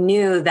 I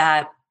knew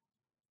that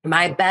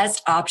my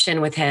best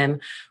option with him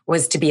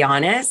was to be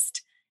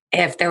honest.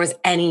 If there was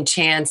any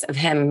chance of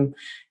him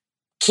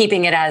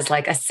keeping it as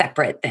like a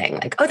separate thing,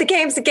 like, oh, the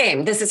game's the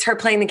game. This is her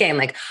playing the game.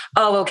 Like,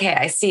 oh, okay,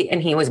 I see.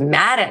 And he was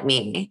mad at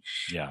me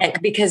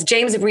because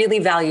James really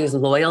values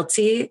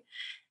loyalty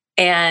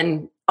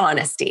and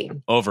honesty.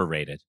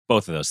 Overrated.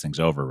 Both of those things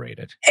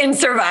overrated. In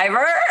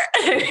Survivor,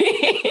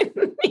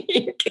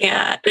 you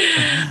can't.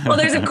 Well,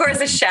 there's of course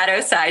a shadow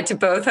side to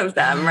both of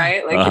them,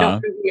 right? Like you don't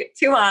want to be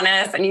too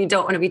honest and you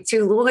don't want to be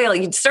too loyal.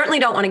 You certainly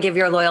don't want to give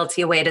your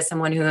loyalty away to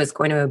someone who is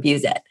going to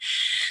abuse it.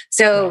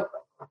 So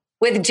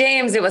with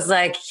James, it was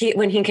like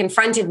when he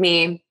confronted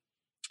me,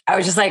 I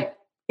was just like,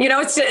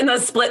 it's in the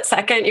split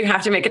second, you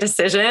have to make a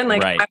decision.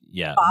 Like, right.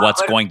 Yeah.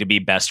 What's going to be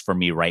best for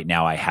me right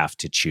now? I have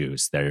to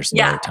choose. There's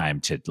no time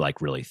to like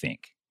really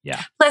think.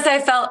 Yeah. Plus I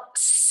felt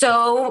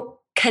so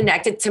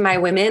connected to my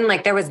women.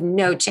 Like there was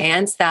no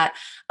chance that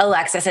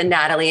Alexis and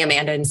Natalie,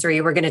 Amanda and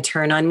Suri were going to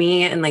turn on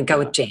me and like go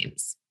with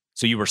James.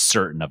 So you were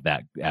certain of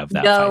that No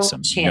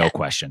FISM, chance. no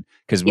question.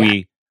 Because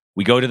we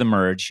go to the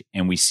merge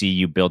and we see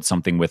you build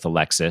something with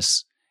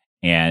Alexis.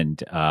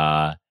 And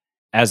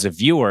as a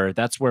viewer,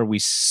 that's where we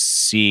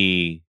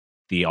see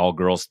the all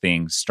girls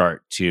thing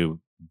start to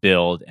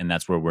build. And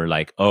that's where we're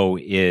like, oh,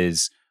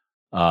 is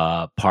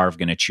Parv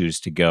going to choose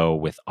to go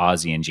with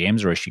Ozzy and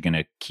James, or is she going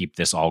to keep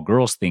this all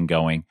girls thing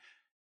going?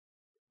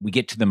 We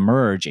get to the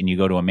merge and you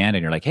go to Amanda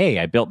and you're like, hey,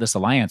 I built this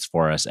alliance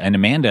for us. And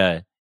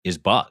Amanda is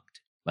bugged.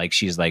 Like,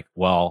 she's like,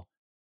 well,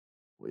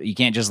 you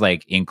can't just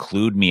like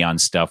include me on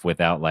stuff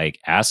without like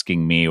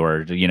asking me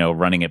or, you know,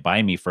 running it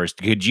by me first.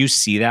 Could you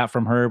see that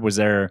from her? Was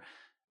there,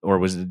 or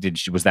was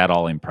that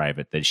all in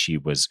private, that she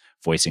was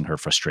voicing her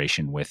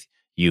frustration with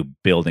you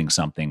building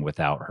something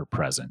without her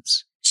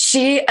presence?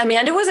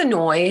 Amanda was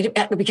annoyed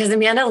because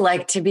Amanda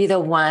liked to be the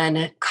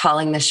one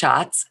calling the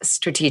shots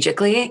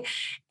strategically.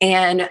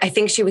 And I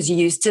think she was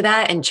used to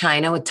that in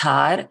China with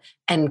Todd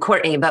and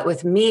Courtney. But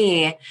with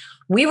me,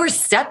 we were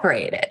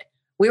separated.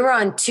 We were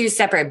on two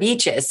separate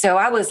beaches. So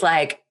I was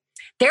like,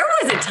 there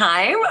was a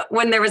time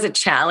when there was a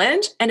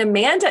challenge and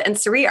Amanda and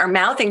Suri are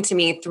mouthing to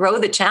me, throw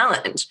the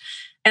challenge.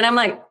 And I'm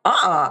like,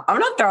 I'm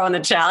not throwing the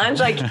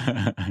challenge. Like,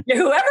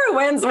 whoever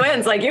wins,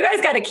 wins. Like, you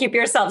guys got to keep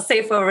yourself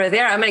safe over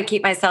there. I'm going to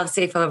keep myself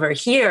safe over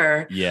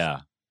here. Yeah.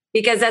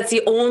 Because that's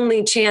the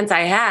only chance I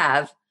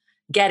have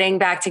getting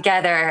back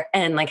together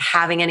and like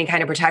having any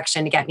kind of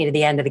protection to get me to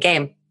the end of the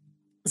game.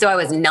 So I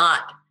was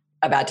not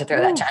about to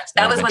throw that challenge.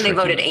 That was when they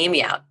voted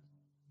Amy out.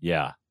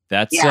 Yeah.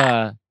 That's,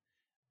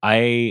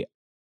 I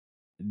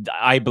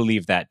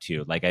believe that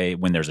too. Like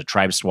when there's a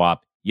tribe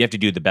swap, you have to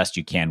do the best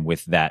you can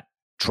with that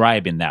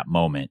tribe in that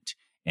moment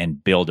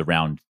and build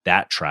around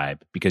that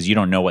tribe, because you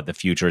don't know what the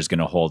future is going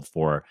to hold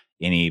for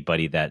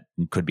anybody that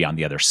could be on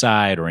the other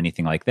side or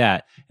anything like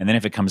that. And then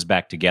if it comes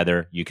back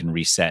together, you can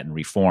reset and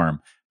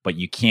reform, but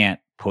you can't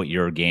put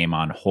your game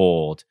on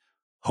hold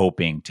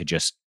hoping to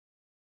just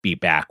be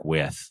back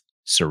with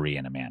Suri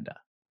and Amanda.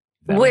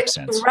 That makes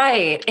sense.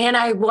 Right. And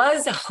I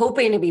was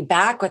hoping to be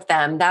back with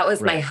them. That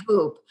was my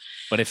hope.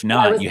 But if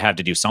not, you have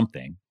to do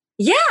something.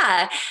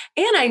 Yeah.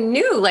 And I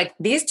knew like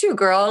these two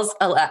girls,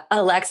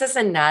 Alexis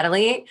and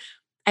Natalie,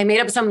 I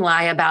made up some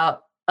lie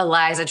about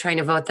Eliza trying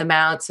to vote them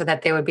out so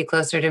that they would be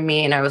closer to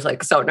me. And I was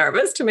like so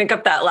nervous to make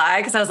up that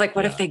lie because I was like,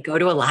 what if they go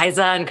to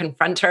Eliza and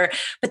confront her?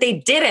 But they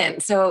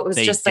didn't. So it was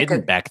just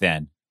like back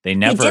then.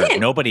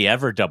 Nobody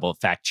ever double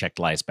fact checked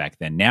lies back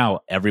then. Now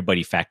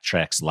everybody fact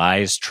checks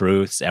lies,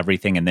 truths,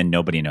 everything. And then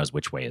nobody knows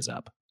which way is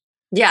up.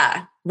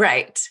 Yeah.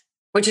 Right.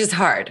 Which is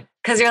hard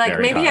because you're like,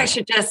 maybe I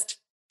should just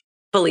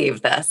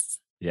believe this.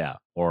 Yeah.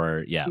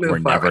 Or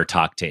never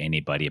talk to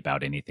anybody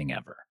about anything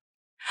ever.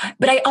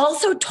 But I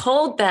also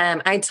told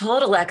them, I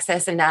told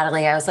Alexis and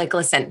Natalie, I was like,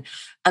 listen,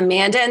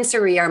 Amanda and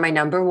Suri are my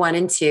number 1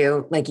 and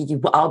 2. Like,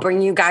 I'll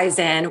bring you guys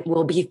in.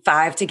 We'll be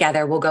 5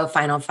 together. We'll go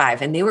final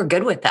 5. And they were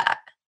good with that.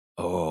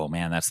 Oh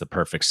man, that's the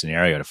perfect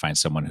scenario to find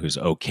someone who's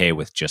okay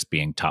with just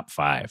being top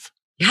 5.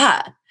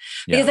 Yeah.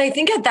 Because I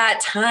think at that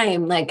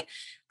time, like,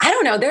 I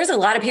don't know, there's a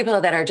lot of people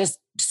that are just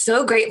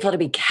so grateful to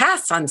be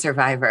cast on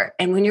Survivor.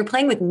 And when you're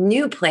playing with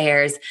new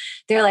players,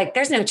 they're like,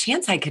 there's no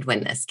chance I could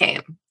win this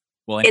game.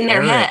 Well, in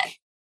their head.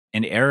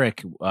 And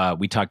Eric,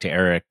 we talked to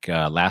Eric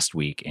last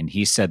week, and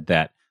he said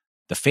that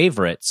the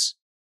favorites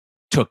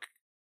took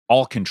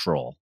all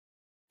control.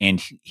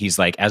 And he's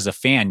like, as a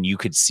fan, you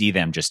could see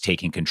them just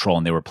taking control,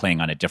 and they were playing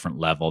on a different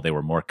level. They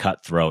were more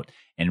cutthroat,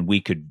 and we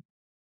could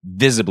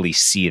visibly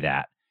see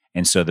that.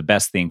 And so the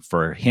best thing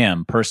for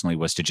him personally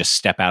was to just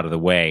step out of the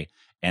way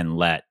and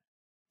let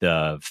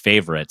the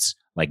favorites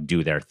like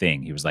do their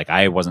thing. He was like,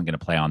 I wasn't going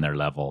to play on their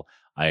level.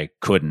 I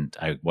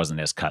wasn't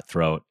as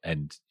cutthroat.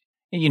 And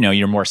you know,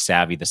 you're more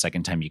savvy the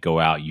second time you go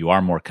out. You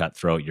are more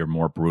cutthroat, you're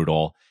more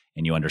brutal,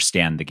 and you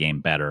understand the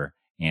game better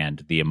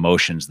and the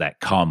emotions that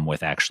come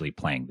with actually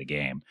playing the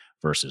game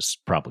versus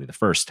probably the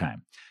first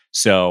time.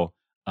 So,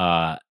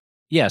 so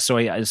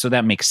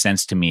that makes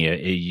sense to me.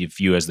 If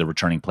you as the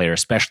returning player,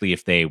 especially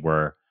if they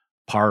were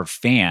Parv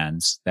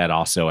fans, that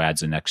also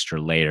adds an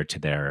extra layer to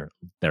their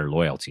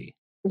loyalty.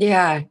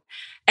 Yeah.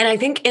 And I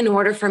think in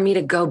order for me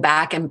to go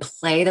back and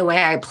play the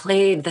way I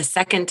played the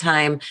second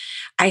time,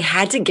 I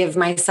had to give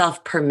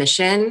myself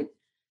permission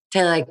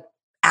to like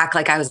act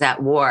like I was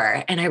at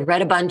war. And I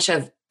read a bunch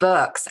of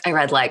books. I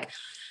read like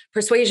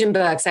persuasion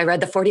books. I read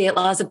the 48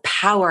 Laws of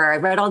Power. I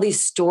read all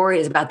these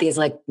stories about these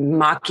like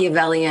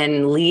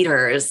Machiavellian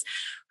leaders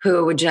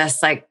who would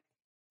just like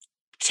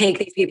take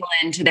these people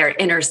into their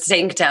inner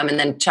sanctum and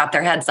then chop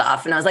their heads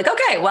off. And I was like,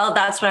 okay, well,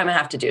 that's what I'm gonna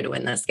have to do to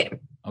win this game.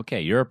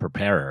 Okay, you're a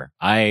preparer.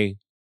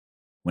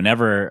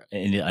 Whenever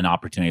an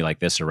opportunity like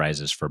this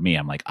arises for me,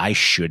 I'm like, I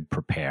should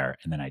prepare,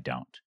 and then I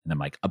don't. And I'm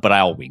like, but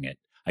I'll wing it.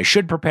 I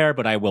should prepare,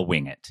 but I will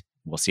wing it.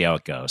 We'll see how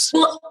it goes.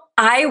 Well,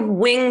 I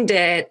winged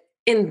it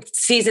in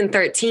season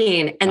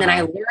 13, and then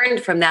I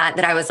learned from that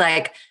I was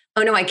like,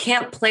 oh no, I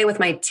can't play with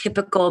my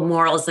typical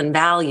morals and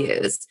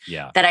values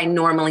Yeah. that I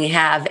normally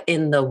have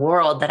in the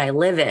world that I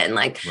live in.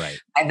 Like, Right.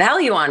 I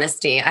value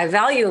honesty. I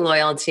value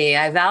loyalty.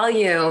 I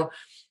value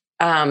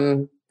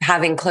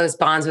having close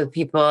bonds with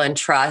people and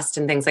trust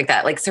and things like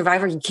that. Like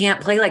Survivor, you can't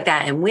play like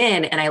that and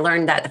win. And I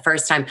learned that the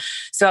first time.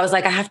 So I was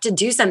like, I have to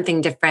do something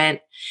different.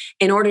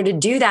 In order to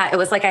do that, it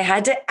was like I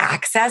had to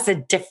access a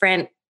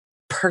different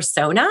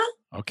persona.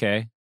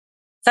 Okay.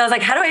 So I was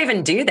like, how do I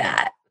even do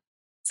that?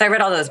 So I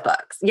read all those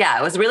books. Yeah,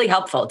 it was really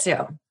helpful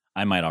too.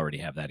 I might already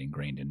have that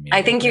ingrained in me.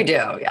 I think you do.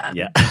 Yeah.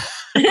 Yeah.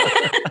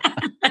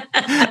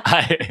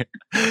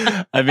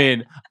 I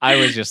mean, I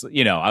was just,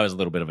 I was a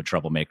little bit of a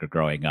troublemaker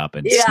growing up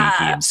and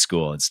sneaky in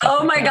school and stuff.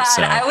 Oh my God.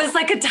 So, I was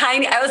like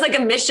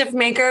a mischief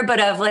maker, but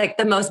of like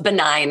the most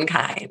benign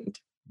kind.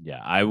 Yeah.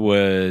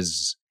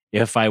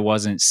 If I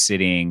wasn't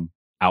sitting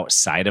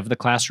outside of the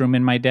classroom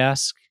in my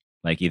desk,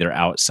 like either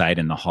outside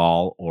in the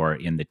hall or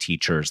in the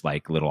teacher's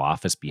like little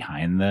office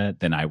behind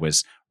then I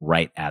was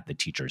right at the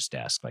teacher's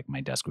desk. Like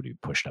my desk would be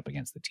pushed up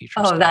against the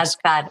teacher's desk. Oh, that's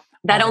bad.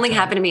 That only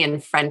happened to me in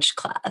French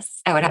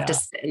class. I would have to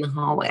sit in the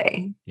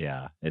hallway.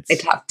 Yeah. I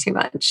talk too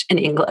much in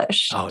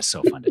English. Oh, it's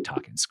so fun to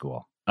talk in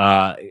school.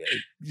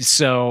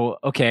 So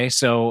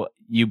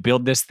you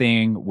build this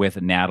thing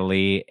with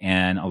Natalie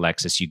and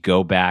Alexis. You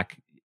go back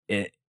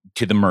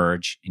to the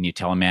merge and you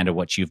tell Amanda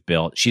what you've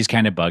built. She's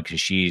kind of bugged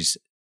because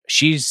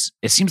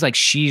it seems like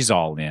she's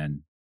all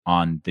in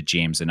on the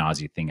James and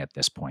Ozzy thing at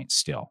this point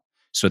still.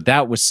 So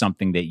that was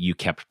something that you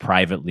kept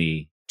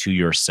privately to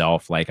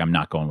yourself. Like, I'm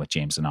not going with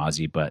James and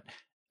Ozzy, but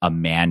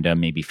Amanda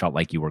maybe felt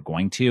like you were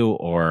going to,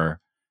 or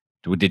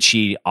did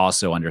she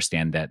also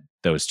understand that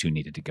those two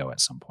needed to go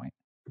at some point?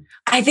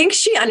 I think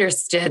she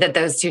understood that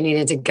those two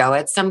needed to go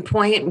at some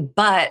point,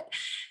 but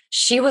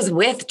she was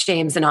with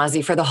James and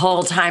Ozzy for the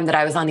whole time that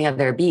I was on the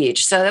other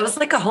beach. So it was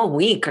like a whole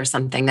week or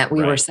something that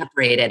we were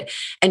separated.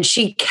 And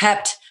she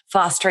kept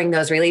fostering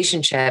those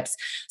relationships.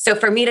 So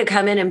for me to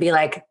come in and be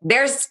like,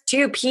 there's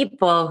two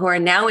people who are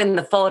now in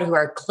the fold who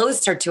are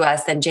closer to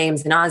us than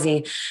James and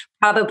Ozzy,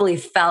 probably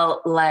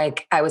felt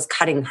like I was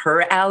cutting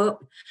her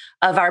out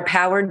of our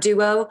power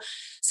duo.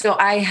 So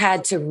I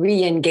had to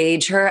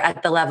re-engage her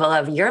at the level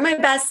of, you're my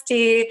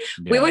bestie.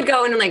 Yeah. We would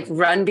go and like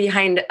run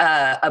behind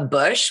a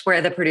bush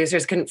where the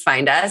producers couldn't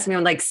find us. We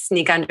would like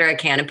sneak under a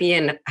canopy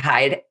and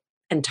hide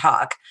and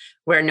talk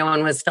where no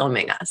one was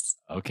filming us.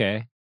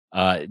 Okay.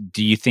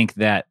 Do you think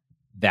that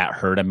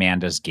hurt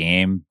Amanda's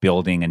game,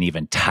 building an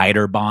even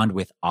tighter bond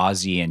with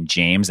Ozzy and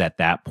James at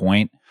that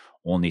point,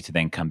 only to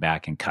then come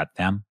back and cut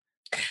them?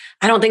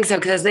 I don't think so,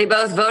 because they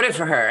both voted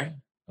for her.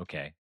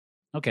 Okay.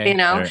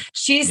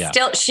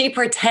 She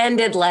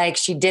pretended like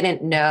she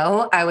didn't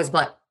know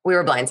we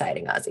were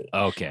blindsiding Ozzy.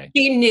 Okay.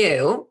 She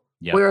knew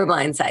we were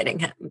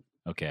blindsiding him.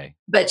 Okay.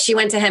 But she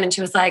went to him and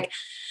she was like,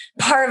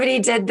 Parvati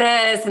did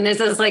this. And this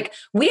was like,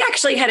 we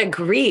actually had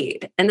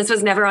agreed, and this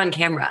was never on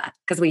camera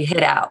because we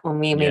hid out when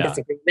we made this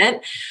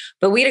agreement,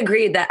 but we'd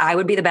agreed that I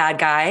would be the bad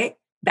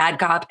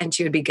cop, and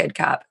she would be good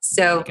cop.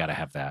 So you gotta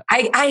have that.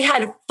 I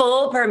had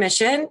full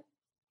permission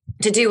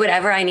to do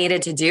whatever I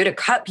needed to do to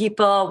cut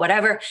people,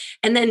 whatever.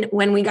 And then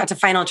when we got to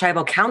final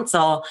tribal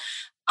council,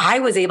 I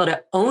was able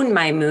to own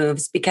my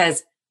moves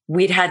because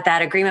we'd had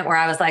that agreement where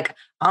I was like,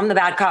 I'm the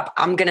bad cop.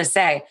 I'm going to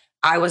say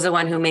I was the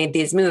one who made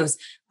these moves.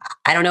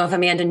 I don't know if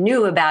Amanda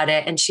knew about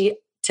it. And she,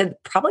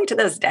 probably to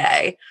this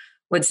day,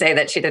 would say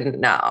that she didn't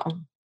know.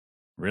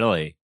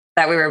 Really?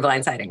 That we were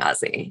blindsiding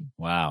Ozzy.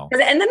 Wow.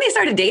 And then they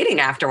started dating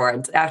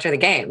afterwards, after the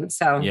game.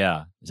 So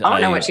yeah, I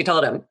don't know what she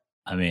told him.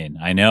 I mean,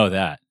 I know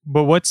that.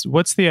 But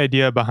what's the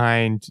idea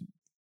behind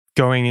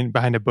going in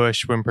behind a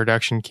bush when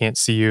production can't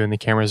see you and the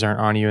cameras aren't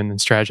on you, and then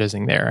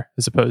strategizing there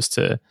as opposed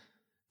to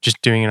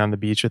just doing it on the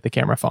beach with the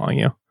camera following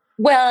you?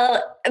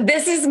 Well,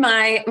 this is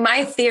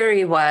my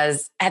theory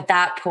was at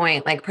that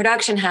point, like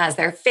production has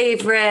their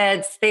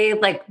favorites.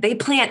 They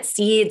plant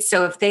seeds.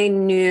 So if they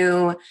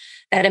knew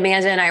that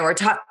Amanda and I were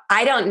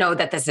I don't know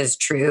that this is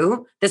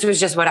true. This was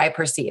just what I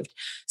perceived.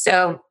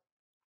 So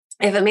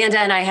if Amanda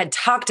and I had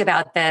talked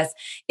about this,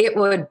 it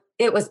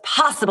was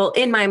possible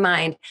in my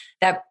mind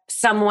that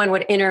someone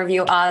would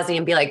interview Ozzy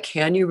and be like,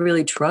 can you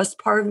really trust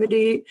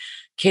Parvati?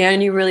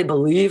 Can you really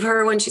believe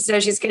her when she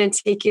says she's going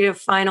to take you to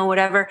final,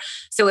 whatever?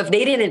 So if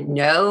they didn't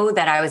know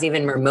that I was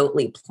even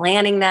remotely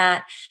planning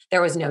that,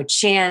 there was no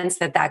chance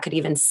that could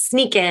even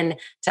sneak in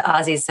to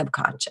Ozzy's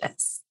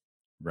subconscious.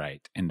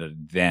 Right. And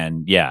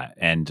then,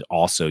 and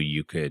also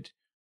you could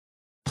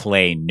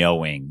play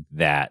knowing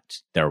that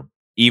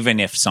even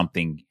if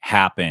something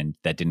happened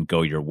that didn't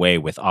go your way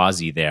with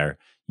Ozzy there,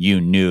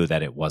 you knew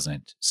that it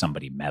wasn't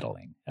somebody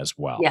meddling as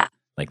well. Yeah.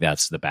 Like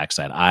that's the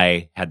backside.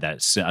 I had a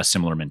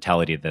similar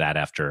mentality to that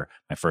after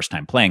my first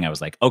time playing. I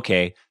was like,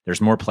 okay,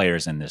 there's more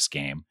players in this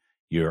game.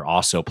 You're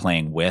also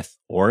playing with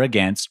or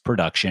against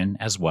production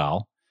as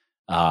well.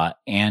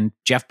 And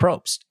Jeff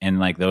Probst. And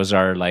like, those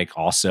are like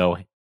also,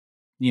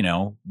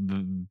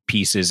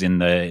 pieces in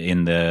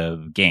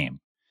the game.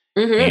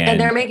 Mm-hmm. And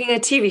they're making a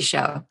TV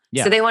show.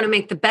 Yeah. So they want to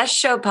make the best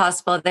show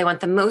possible. They want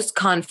the most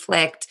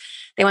conflict.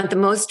 They want the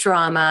most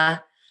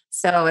drama.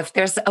 So if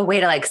there's a way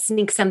to like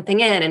sneak something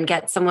in and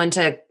get someone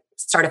to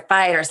start a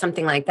fight or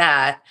something like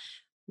that,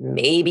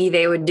 maybe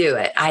they would do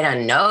it. I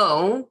don't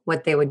know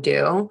what they would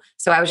do.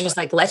 So I was just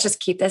like, let's just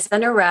keep this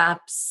under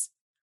wraps,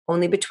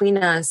 only between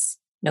us.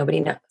 Nobody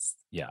knows.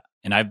 Yeah.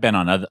 And I've been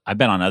on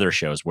other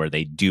shows where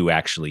they do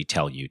actually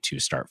tell you to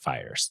start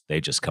fires. They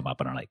just come up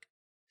and are like,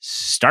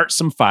 start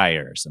some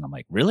fires. And I'm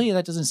like, really?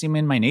 That doesn't seem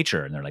in my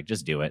nature. And they're like,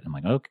 just do it. I'm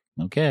like,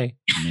 okay.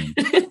 I mean,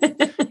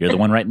 you're the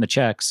one writing the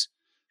checks.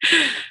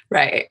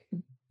 Right.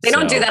 They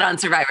don't do that on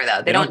Survivor,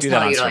 though. They don't do tell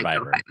that on you to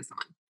Survivor. like go fight with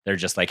someone. They're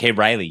just like, hey,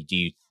 Riley, do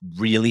you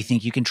really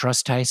think you can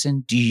trust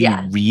Tyson? Do you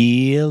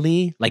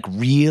really? Like,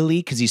 really?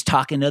 Because he's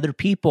talking to other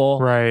people.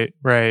 Right.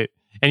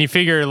 And you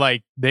figure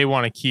like they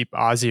want to keep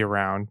Ozzy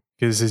around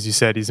because, as you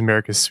said, he's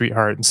America's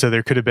sweetheart. And so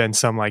there could have been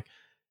some like,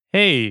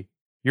 hey,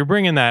 you're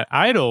bringing that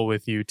idol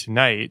with you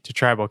tonight to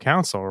tribal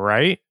council,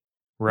 right?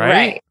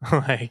 Like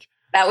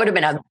that would have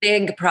been a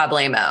big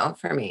problemo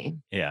for me.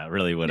 Yeah, it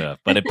really would have.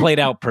 But it played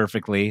out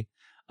perfectly.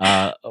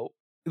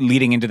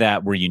 Leading into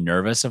that, were you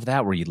nervous of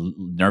that? Were you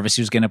nervous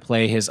he was going to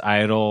play his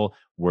idol?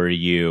 Were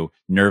you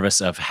nervous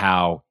of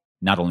how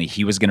not only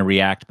he was going to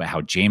react, but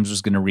how James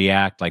was going to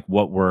react? Like,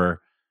 what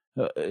were,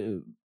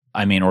 or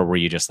were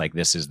you just like,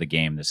 this is the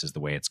game, this is the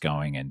way it's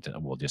going, and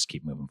we'll just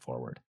keep moving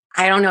forward?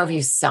 I don't know if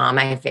you saw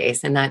my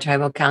face in that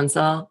tribal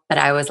council, but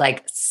I was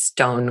like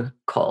stone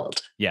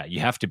cold. Yeah, you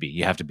have to be.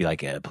 You have to be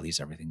like, please,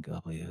 everything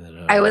go. Please.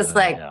 I was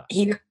like,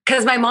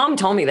 because my mom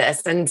told me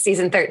this in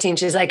season 13.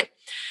 She's like,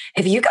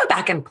 if you go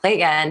back and play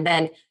again,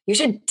 then you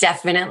should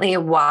definitely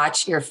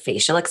watch your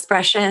facial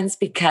expressions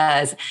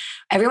because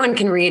everyone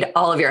can read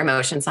all of your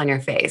emotions on your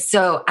face.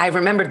 So I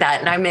remembered that.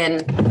 And I'm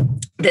in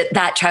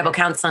that tribal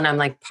council and I'm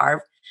like,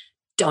 Parv,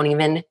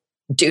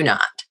 do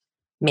not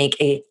make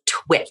a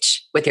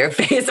twitch with your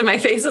face. And my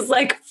face was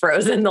like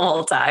frozen the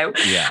whole time.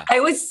 Yeah. I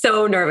was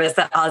so nervous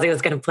that Ozzy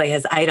was going to play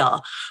his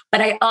idol.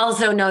 But I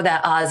also know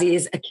that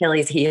Ozzy's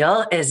Achilles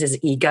heel is his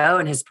ego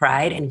and his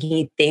pride. And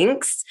he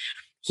thinks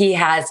he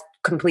has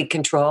complete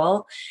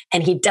control.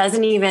 And he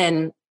doesn't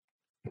even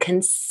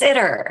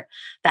consider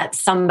that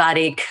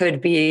somebody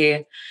could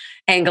be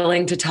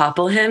angling to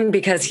topple him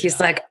because he's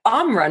like,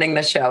 I'm running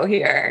the show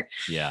here.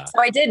 Yeah.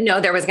 So I did know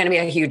there was going to be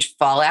a huge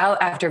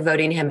fallout after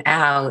voting him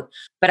out.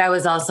 But I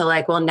was also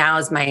like, well,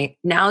 now's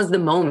the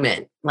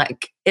moment.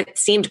 Like it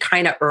seemed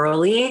kind of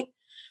early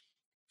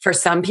for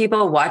some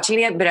people watching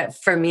it. But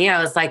for me,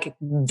 I was like,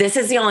 this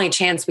is the only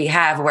chance we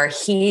have where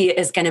he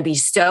is going to be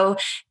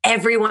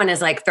everyone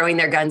is like throwing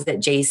their guns at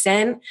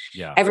Jason.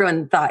 Yeah.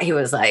 Everyone thought he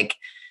was like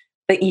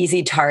the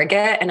easy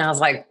target. And I was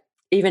like,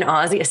 even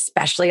Ozzy,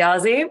 especially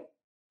Ozzy,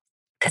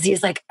 because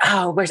he's like,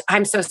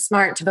 I'm so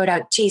smart to vote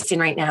out Jason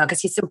right now because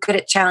he's so good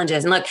at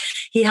challenges. And look,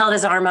 he held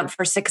his arm up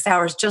for 6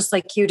 hours just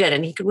like you did,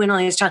 and he could win all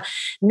these challenges.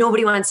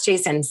 Nobody wants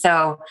Jason.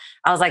 So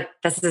I was like,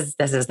 this is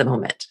the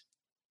moment.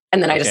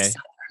 And then I just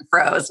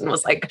froze and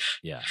was like,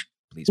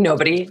 please,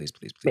 nobody please,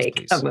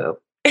 make a move.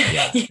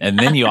 Yeah. And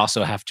then you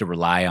also have to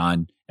rely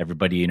on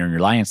everybody in your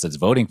alliance that's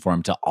voting for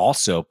him to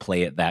also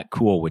play it that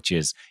cool, which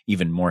is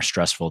even more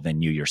stressful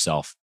than you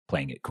yourself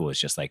playing it cool. It's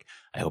just like,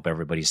 I hope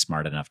everybody's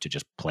smart enough to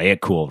just play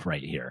it cool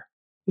right here.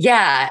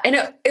 Yeah. And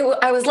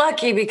I was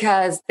lucky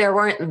because there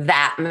weren't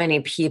that many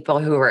people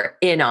who were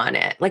in on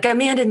it. Like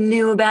Amanda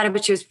knew about it,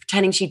 but she was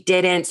pretending she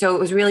didn't. So it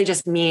was really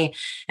just me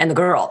and the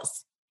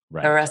girls,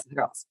 the rest of the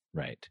girls.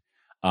 Right.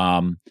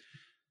 And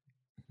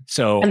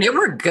they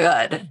were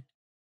good.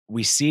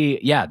 We see,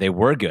 they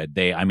were good.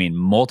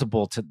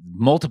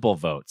 Multiple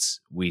votes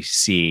we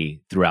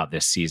see throughout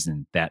this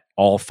season that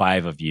all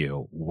 5 of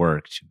you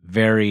worked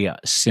very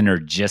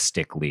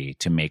synergistically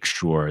to make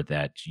sure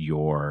that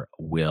your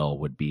will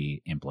would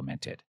be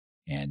implemented.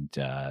 And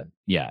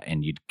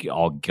and you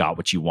all got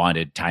what you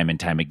wanted time and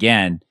time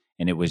again.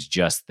 And it was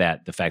just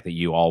that the fact that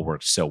you all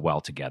worked so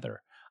well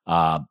together.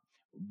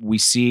 We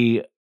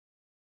see,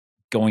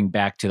 going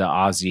back to the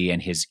Ozzy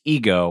and his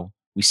ego,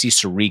 we see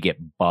Suri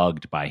get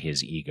bugged by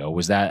his ego.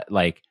 Was that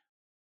like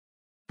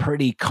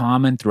pretty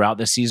common throughout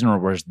the season, or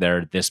was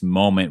there this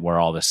moment where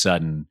all of a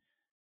sudden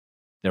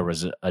there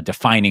was a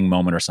defining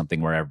moment or something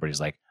where everybody's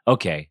like,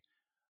 okay,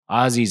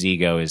 Ozzy's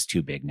ego is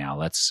too big now.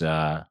 Let's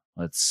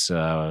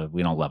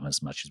we don't love him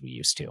as much as we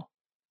used to.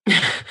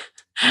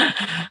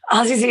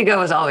 Ozzy's ego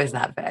was always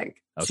that big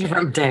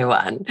from day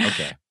one.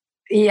 Okay.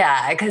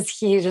 Yeah, because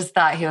he just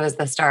thought he was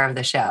the star of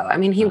the show. I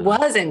mean, he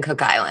was in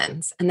Cook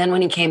Islands. And then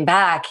when he came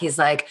back, he's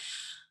like,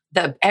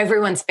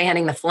 everyone's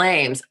fanning the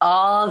flames.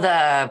 All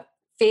the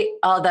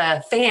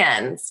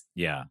fans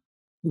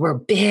were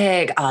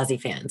big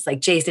Ozzy fans. Like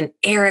Jason,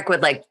 Eric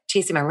would like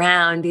chase him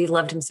around. He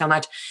loved him so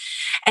much.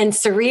 And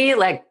Suri,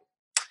 like,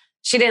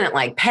 she didn't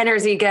like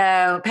Penner's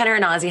ego. Penner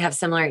and Ozzy have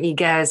similar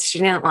egos. She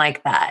didn't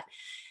like that.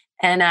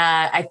 And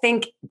I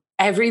think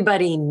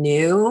everybody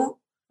knew.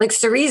 Like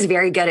Suri's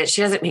very good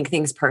she doesn't make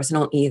things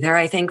personal either.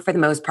 I think for the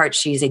most part,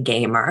 she's a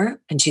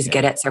gamer and she's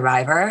good at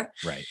Survivor.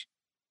 Right.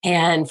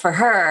 And for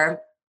her,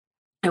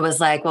 it was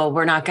like, well,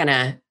 we're not going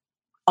to,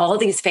 all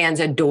these fans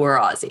adore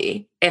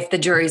Ozzy. If the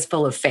jury's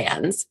full of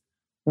fans,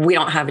 we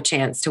don't have a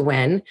chance to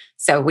win.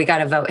 So we got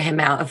to vote him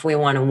out if we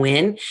want to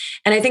win.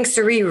 And I think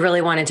Suri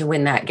really wanted to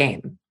win that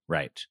game.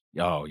 Right.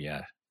 Oh,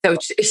 yeah. So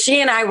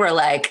she and I were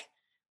like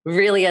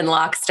really in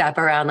lockstep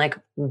around like,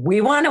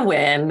 we want to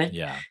win.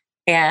 Yeah.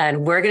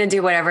 And we're going to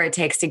do whatever it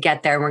takes to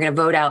get there. And we're going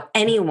to vote out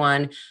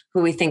anyone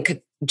who we think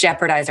could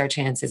jeopardize our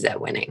chances at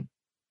winning.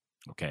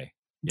 Okay.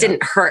 Yeah.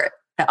 Didn't hurt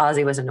that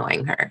Ozzy was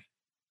annoying her.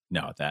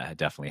 No, that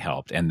definitely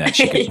helped. And that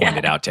she could point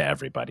it out to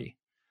everybody.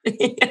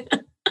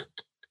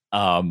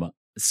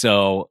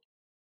 So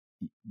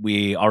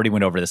we already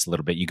went over this a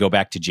little bit. You go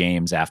back to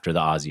James after the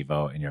Ozzy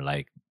vote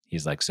and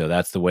he's like, so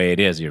that's the way it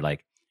is. You're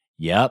like,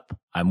 yep,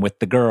 I'm with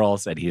the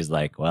girls. And he's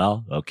like,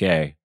 well,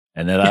 okay.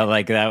 And then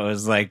that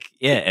was like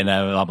it. And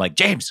I'm like,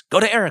 James, go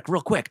to Eric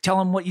real quick. Tell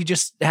him what you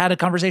just had a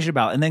conversation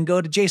about. And then go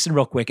to Jason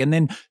real quick. And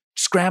then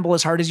scramble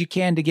as hard as you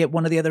can to get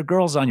one of the other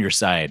girls on your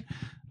side.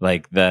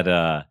 Like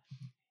that,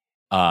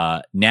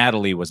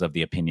 Natalie was of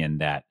the opinion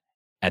that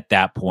at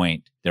that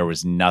point, there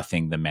was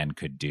nothing the men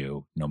could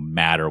do, no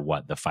matter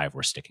what. The five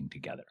were sticking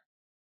together.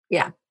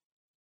 Yeah.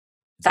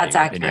 That's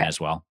accurate opinion as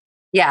well.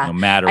 Yeah. No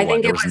matter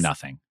what, there was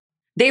nothing.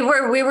 We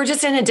were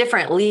just in a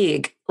different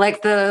league.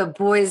 Like the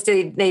boys,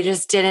 they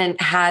just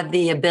didn't have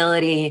the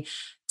ability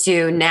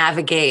to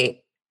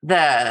navigate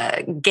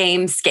the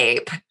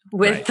gamescape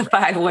with the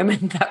five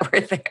women that were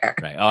there.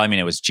 Right. Oh, I mean,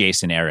 it was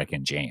Jason, Eric,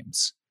 and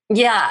James.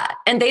 Yeah.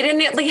 And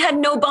they had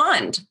no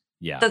bond.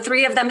 Yeah. The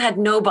three of them had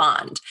no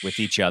bond with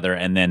each other.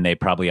 And then they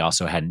probably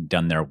also hadn't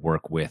done their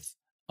work with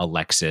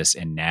Alexis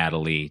and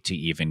Natalie to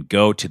even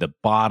go to the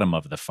bottom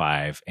of the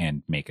five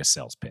and make a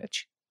sales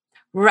pitch.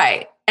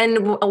 Right.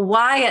 And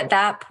why at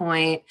that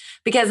point?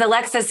 Because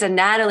Alexis and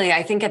Natalie,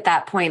 I think at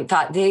that point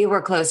thought they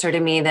were closer to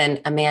me than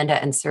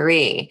Amanda and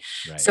Suri.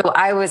 Right. So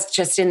I was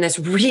just in this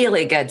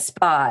really good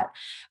spot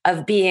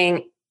of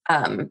being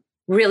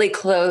really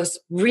close,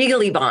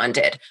 really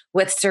bonded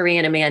with Suri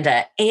and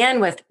Amanda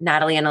and with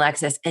Natalie and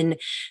Alexis. And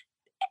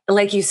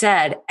like you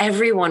said,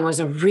 everyone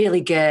was a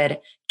really good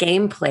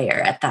game player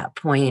at that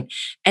point.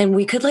 And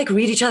we could like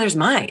read each other's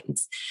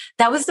minds.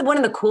 That was one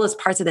of the coolest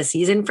parts of the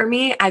season for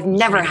me. I've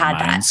never had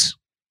that.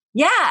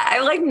 Yeah,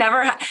 I like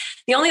never had.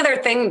 The only other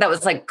thing that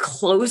was like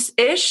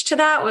close-ish to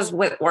that was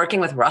working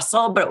with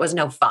Russell, but it was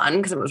no fun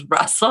because it was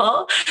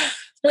Russell.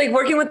 Like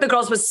working with the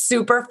girls was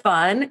super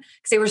fun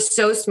because they were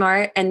so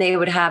smart and they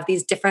would have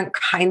these different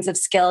kinds of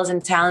skills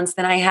and talents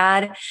than I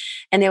had.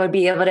 And they would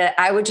be able to,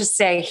 I would just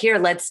say, here,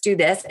 let's do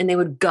this. And they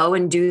would go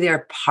and do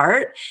their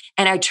part.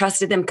 And I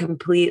trusted them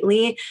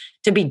completely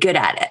to be good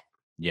at it.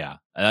 Yeah.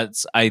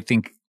 I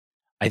think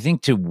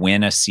to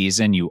win a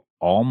season, you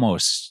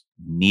almost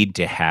need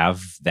to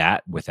have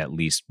that with at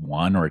least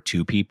one or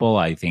two people.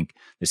 I think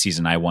the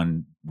season I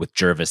won with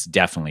Jervis,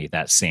 definitely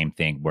that same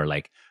thing where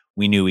like,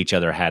 we knew each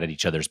other had at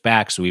each other's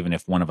back. So even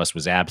if one of us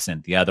was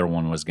absent, the other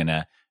one was going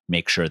to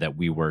make sure that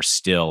we were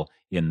still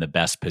in the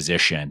best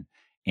position.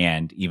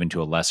 And even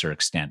to a lesser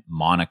extent,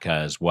 Monica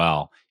as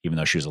well, even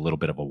though she was a little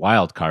bit of a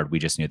wild card, we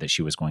just knew that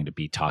she was going to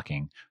be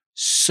talking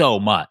so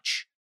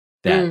much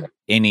that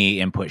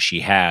any input she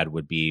had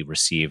would be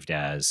received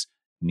as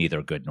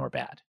neither good nor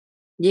bad.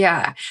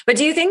 Yeah. But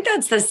do you think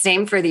that's the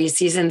same for these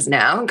seasons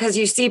now? Because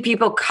you see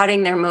people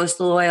cutting their most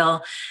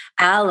loyal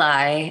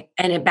ally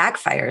and it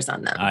backfires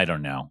on them. I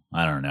don't know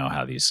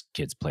how these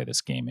kids play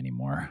this game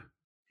anymore.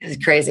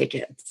 It's crazy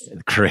kids.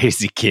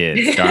 Crazy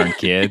kids. Darn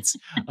kids.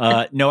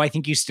 No, I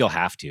think you still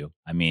have to.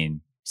 I mean,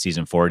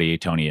 season 40,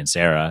 Tony and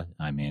Sarah,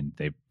 I mean,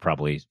 they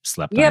probably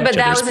slept on each other's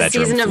bedroom floors. Yeah, but that was a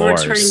season of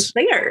returning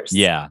players.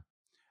 Yeah.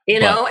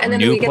 You know, and then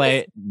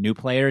new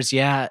players.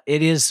 Yeah,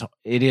 it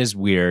is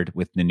weird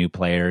with the new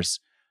players.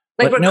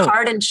 Like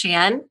Ricard and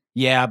Shan?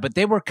 Yeah, but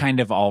they were kind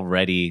of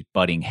already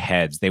butting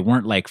heads. They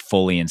weren't like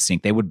fully in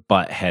sync. They would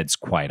butt heads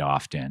quite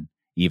often,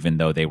 even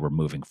though they were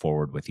moving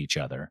forward with each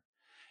other.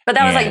 But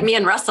that was like me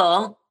and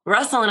Russell.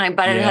 Russell and I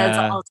butted heads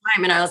all the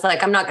time. And I was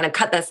like, I'm not going to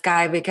cut this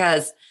guy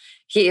because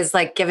he is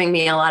like giving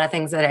me a lot of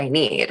things that I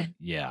need.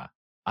 Yeah.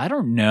 I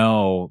don't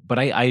know. But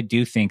I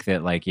do think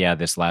that like,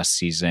 this last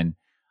season,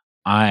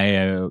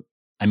 I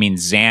mean,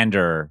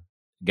 Xander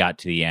got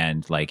to the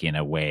end like in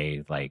a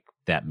way like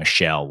that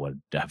Michelle would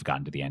have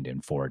gotten to the end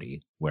in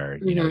 40, where,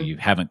 you know, you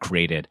haven't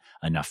created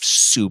enough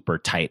super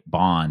tight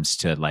bonds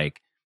to like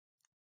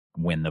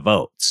win the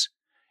votes.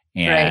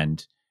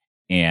 And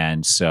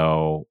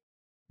so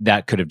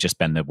that could have just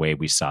been the way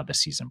we saw the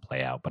season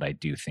play out. But I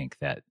do think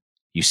that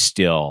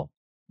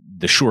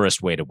the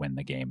surest way to win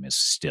the game is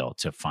still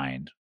to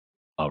find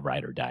a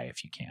ride or die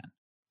if you can.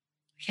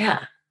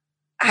 Yeah.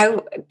 I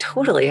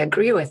totally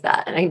agree with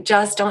that. And I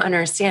just don't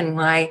understand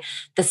why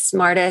the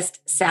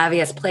smartest,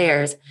 savviest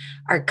players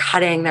are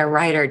cutting their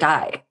ride or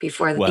die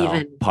before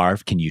even.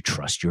 Parv, can you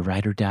trust your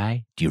ride or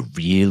die? Do you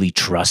really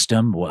trust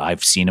them? Well,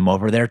 I've seen them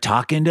over there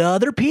talking to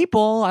other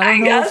people. I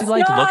don't know if you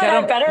like look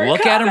at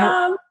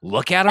them.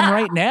 Look at them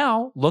right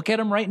now. Look at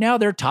them right now.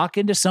 They're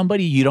talking to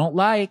somebody you don't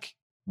like.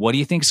 What do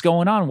you think's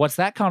going on? What's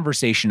that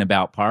conversation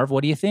about, Parv?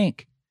 What do you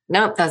think?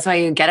 Nope, that's why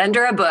you get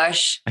under a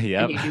bush.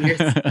 Yep. And you do your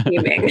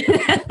scheming.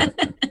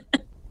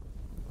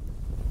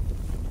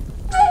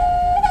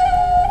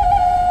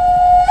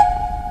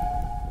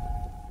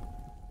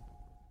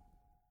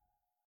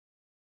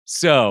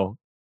 So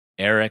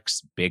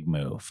Eric's big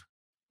move.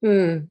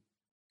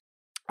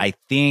 I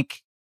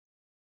think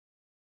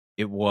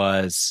it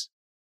was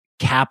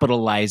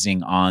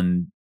capitalizing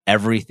on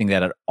everything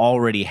that had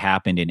already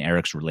happened in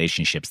Eric's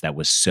relationships that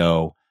was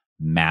so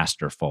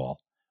masterful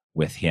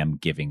with him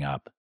giving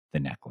up the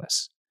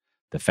necklace.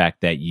 The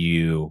fact that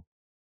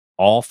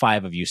all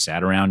 5 of you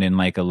sat around in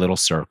like a little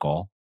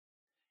circle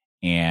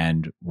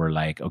and were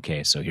like,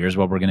 okay, so here's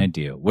what we're going to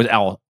do.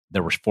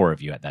 There were 4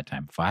 of you at that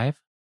time. 5?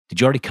 Did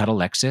you already cut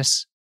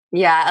Alexis?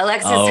 Yeah,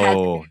 Alexis had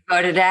to be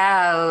voted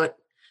out.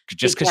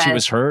 Just because she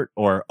was hurt?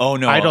 Or, oh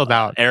no, idled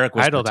out. Eric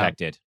was Idled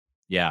protected. Out.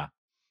 Yeah.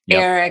 Yep.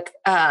 Eric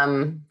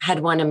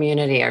had one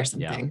immunity or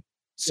something.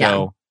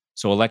 Yeah.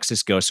 So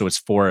Alexis goes, so it's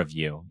 4 of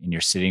you, and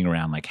you're sitting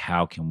around like,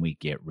 how can we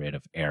get rid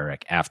of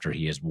Eric after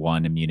he has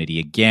won immunity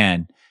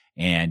again?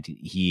 And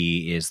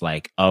he is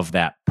like of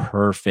that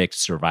perfect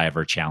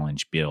Survivor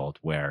Challenge build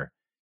where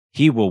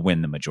he will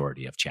win the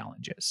majority of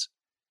challenges.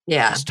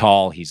 Yeah. He's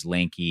tall, he's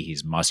lanky,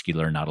 he's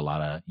muscular, not a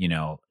lot of,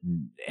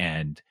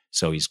 and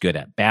so he's good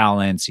at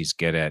balance, he's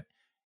good at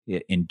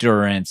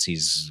endurance,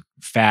 he's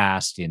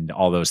fast and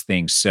all those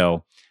things.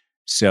 So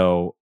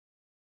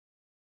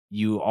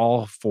you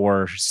all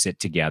 4 sit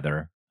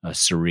together,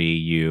 Sari,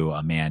 you,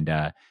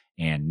 Amanda,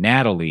 and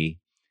Natalie.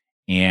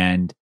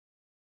 And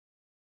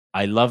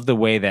I love the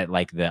way that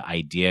like the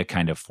idea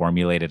kind of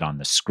formulated on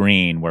the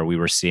screen where we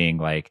were seeing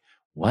like,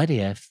 what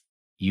if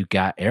you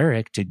got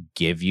Eric to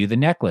give you the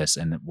necklace?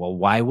 And well,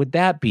 why would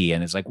that be?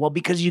 And it's like, well,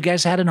 because you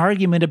guys had an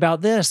argument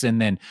about this. And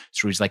then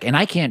Sari's like, and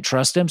I can't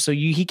trust him. So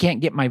he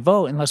can't get my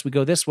vote unless we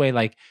go this way.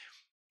 Like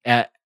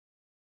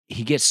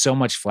he gets so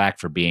much flack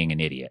for being an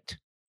idiot.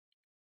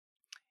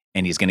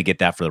 And he's going to get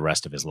that for the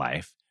rest of his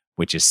life,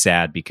 which is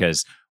sad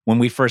because when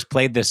we first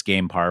played this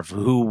game, Parv,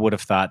 who would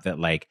have thought that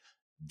like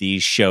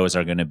these shows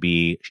are going to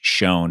be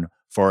shown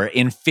for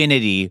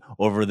infinity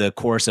over the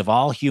course of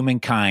all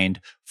humankind,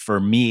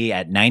 for me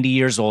at 90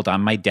 years old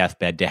on my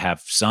deathbed to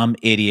have some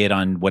idiot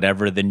on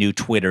whatever the new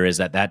Twitter is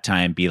at that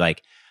time be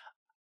like,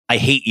 I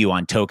hate you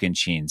on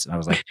Tocantins. And I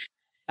was like,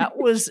 that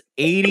was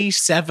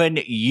 87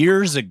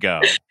 years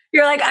ago.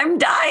 You're like, I'm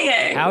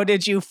dying. How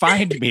did you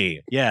find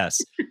me? Yes.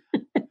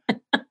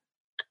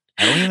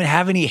 I don't even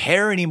have any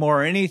hair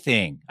anymore or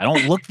anything. I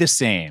don't look the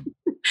same.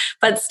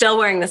 But still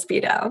wearing the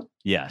Speedo.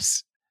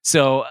 Yes.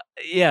 So,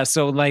 yeah.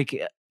 So like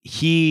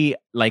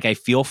I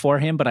feel for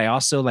him, but I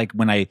also like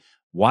when I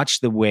watch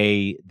the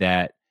way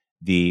that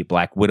the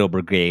Black Widow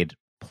Brigade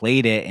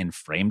played it and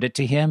framed it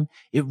to him,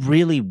 it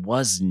really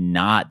was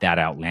not that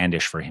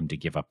outlandish for him to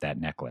give up that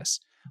necklace.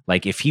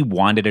 Like if he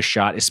wanted a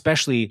shot,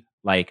 especially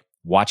like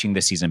watching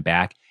the season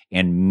back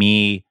and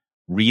me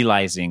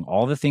realizing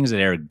all the things that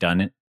Eric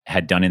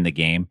had done in the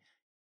game,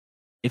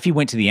 if he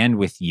went to the end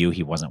with you,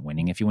 he wasn't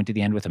winning. If he went to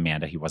the end with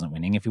Amanda, he wasn't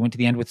winning. If he went to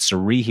the end with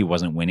Sari, he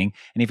wasn't winning.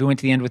 And if he went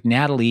to the end with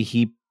Natalie,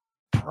 he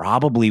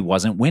probably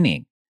wasn't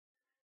winning.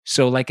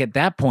 So like at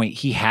that point,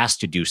 he has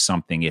to do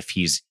something if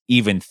he's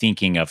even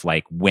thinking of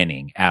like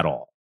winning at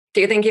all. Do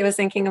you think he was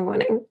thinking of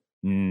winning?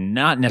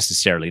 Not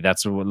necessarily.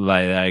 That's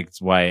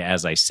why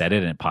as I said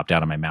it and it popped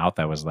out of my mouth,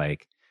 I was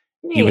like,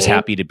 he was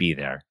happy to be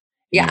there.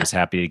 Yeah. He was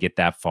happy to get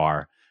that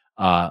far.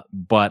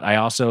 But I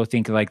also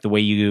think like the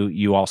way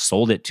you all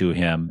sold it to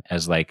him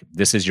as like,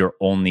 this is your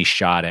only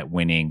shot at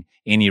winning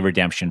any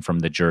redemption from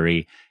the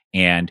jury.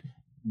 And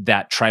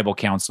that tribal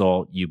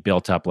council you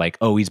built up like,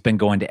 oh, he's been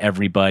going to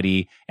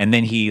everybody. And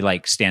then he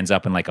like stands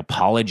up and like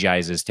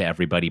apologizes to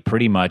everybody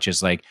pretty much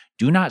is like,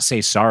 do not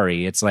say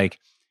sorry. It's like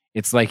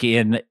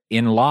in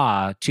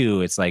law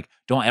too. It's like,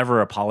 don't ever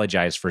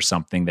apologize for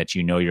something that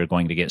you know you're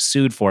going to get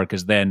sued for.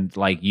 Cause then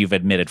like you've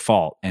admitted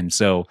fault. And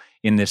so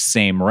in this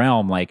same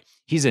realm, like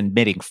he's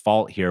admitting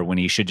fault here when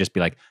he should just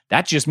be like,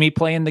 that's just me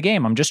playing the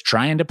game. I'm just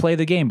trying to play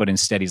the game. But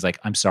instead he's like,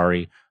 I'm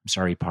sorry,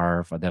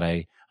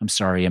 Parv, I'm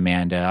sorry,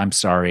 Amanda. I'm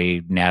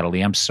sorry,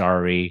 Natalie. I'm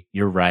sorry.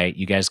 You're right.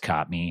 You guys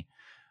caught me.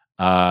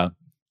 So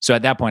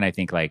at that point, I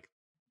think like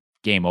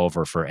game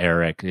over for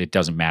Eric. It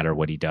doesn't matter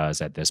what he does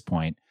at this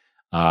point.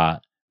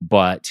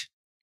 But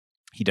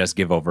he does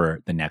give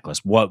over the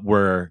necklace. What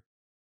we're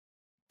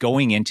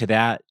going into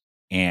that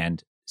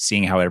and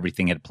seeing how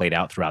everything had played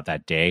out throughout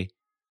that day,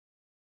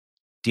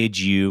 did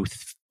you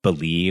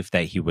believe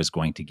that he was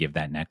going to give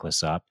that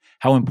necklace up?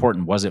 How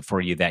important was it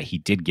for you that he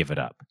did give it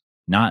up?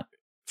 Not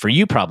for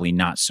you, probably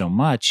not so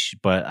much,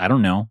 but I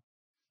don't know.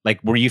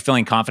 Like, were you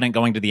feeling confident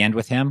going to the end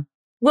with him?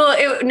 Well,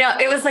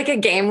 it was like a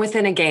game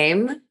within a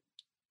game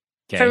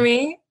for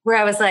me, where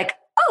I was like,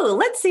 oh,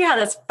 let's see how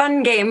this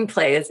fun game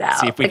plays out.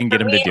 See if we can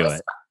get him to do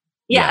it.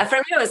 Yeah, for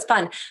me, it was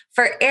fun.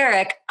 For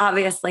Eric,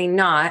 obviously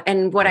not.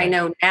 And what I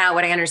know now,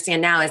 what I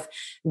understand now is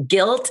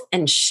guilt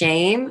and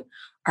shame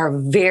are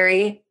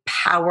very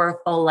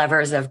powerful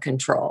levers of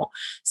control.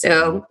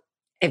 So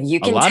if you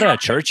can... A lot of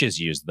churches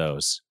use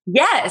those.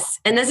 Yes.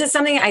 And this is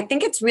something I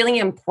think it's really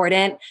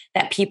important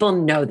that people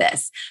know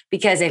this.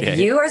 Because if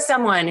you are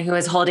someone who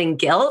is holding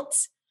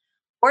guilt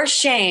or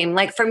shame,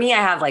 like for me, I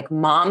have like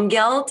mom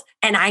guilt,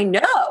 and I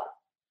know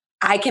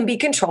I can be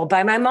controlled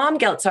by my mom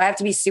guilt. So I have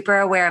to be super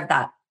aware of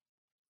that.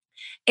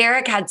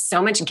 Eric had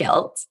so much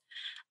guilt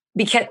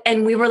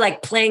and we were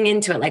like playing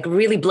into it, like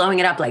really blowing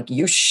it up. Like,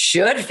 you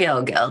should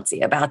feel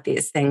guilty about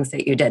these things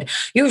that you did.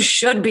 You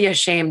should be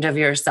ashamed of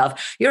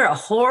yourself. You're a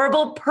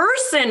horrible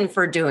person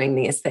for doing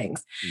these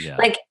things. Yeah.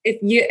 Like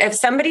if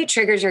somebody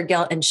triggers your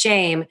guilt and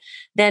shame,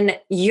 then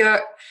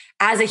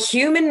as a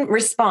human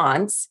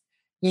response,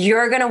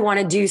 you're going to want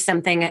to do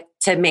something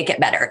to make it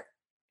better.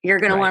 You're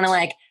going to want to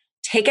like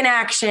take an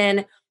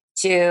action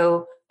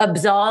to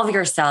absolve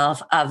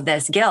yourself of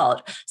this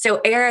guilt.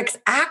 So Eric's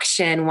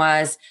action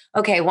was,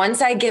 okay,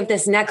 once I give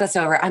this necklace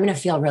over, I'm going to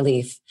feel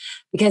relief,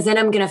 because then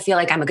I'm going to feel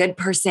like I'm a good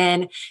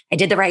person. I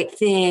did the right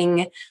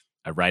thing.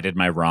 I righted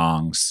my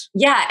wrongs.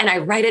 Yeah. And I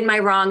righted my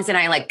wrongs, and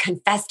I like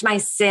confessed my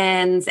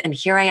sins, and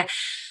here I am.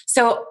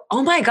 So,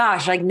 oh my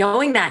gosh, like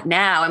knowing that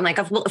now, I'm like,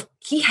 well, if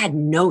he had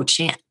no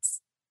chance.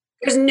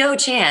 There's no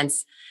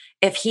chance,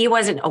 if he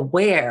wasn't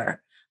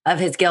aware of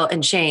his guilt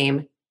and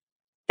shame,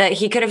 that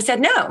he could have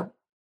said no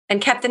and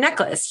kept the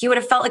necklace. He would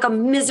have felt like a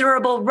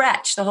miserable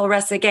wretch the whole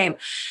rest of the game.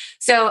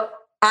 So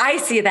I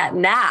see that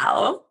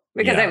now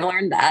because I've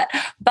learned that.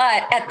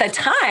 But at the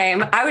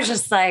time, I was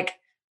just like,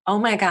 oh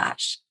my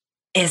gosh,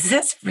 is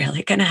this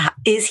really going to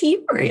happen? Is he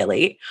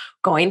really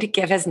going to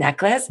give his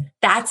necklace?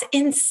 That's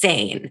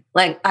insane.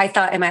 Like I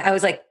thought, I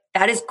was like,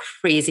 that is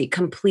crazy,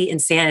 complete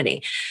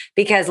insanity.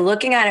 Because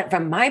looking at it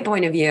from my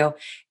point of view,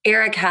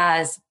 Eric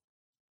has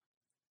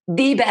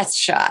the best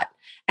shot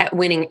at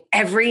winning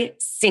every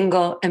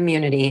single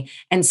immunity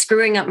and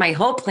screwing up my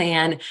whole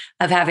plan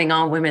of having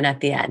all women at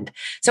the end.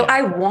 So I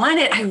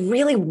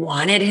really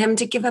wanted him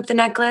to give up the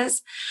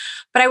necklace,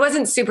 but I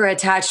wasn't super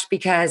attached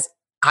because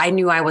I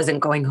knew I wasn't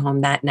going home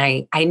that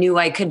night. I knew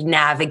I could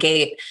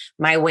navigate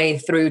my way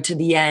through to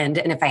the end.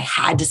 And if I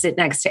had to sit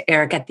next to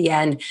Eric at the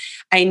end,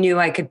 I knew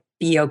I could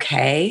be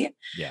okay.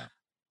 Yeah.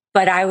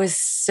 But I was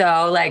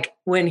so like,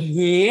 when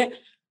he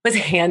was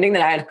handing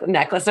the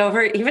necklace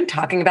over, even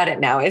talking about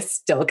it now, I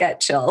still get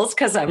chills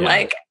because I'm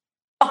like,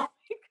 oh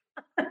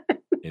my God.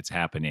 It's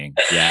happening.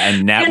 Yeah.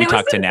 And we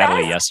talked to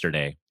Natalie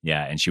yesterday.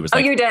 Yeah. And she was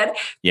like, oh, you did?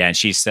 Yeah. And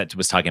she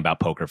was talking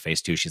about poker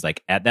face too. She's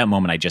like, at that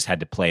moment, I just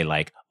had to play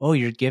like, oh,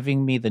 you're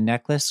giving me the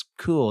necklace?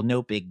 Cool.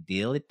 No big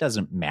deal. It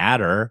doesn't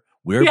matter.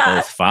 We're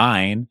both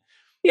fine.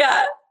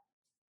 Yeah.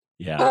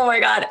 Yeah. Oh my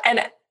God.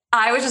 And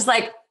I was just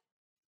like,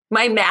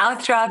 my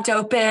mouth dropped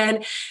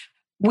open.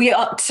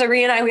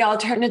 Serena and I, we all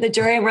turned to the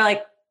jury and we're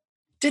like,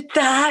 did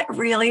that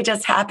really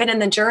just happen?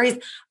 And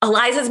the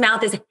Eliza's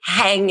mouth is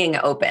hanging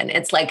open.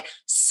 It's like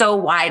so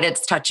wide,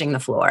 it's touching the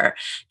floor.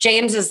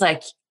 James is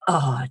like,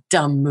 oh,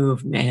 dumb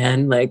move,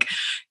 man. Like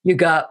you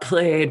got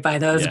played by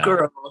those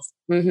girls.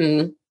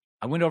 Mm-hmm.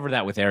 I went over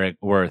that with Eric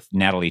or with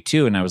Natalie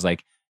too. And I was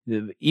like,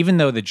 even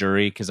though the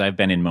jury, because I've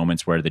been in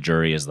moments where the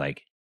jury is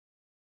like,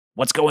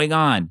 what's going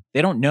on?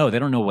 They don't know. They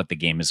don't know what the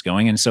game is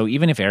going. And so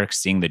even if Eric's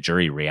seeing the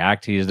jury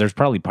react, there's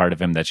probably part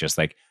of him that's just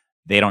like,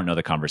 they don't know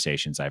the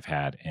conversations I've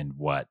had and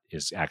what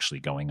is actually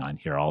going on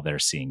here. All they're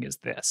seeing is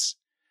this.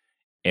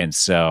 And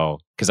so,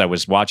 because I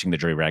was watching the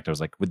jury react, I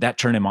was like, would that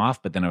turn him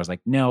off? But then I was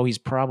like, no, he's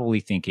probably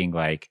thinking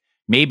like,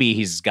 maybe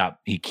he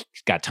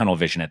got tunnel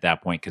vision at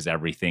that point because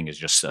everything is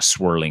just a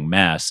swirling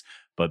mess.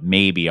 But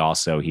maybe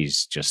also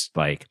he's just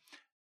like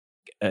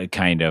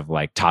kind of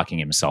like talking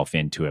himself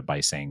into it by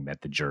saying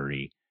that the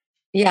jury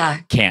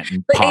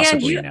can't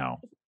possibly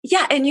know.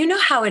 Yeah. And you know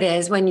how it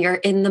is when you're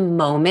in the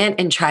moment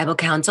in tribal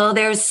council,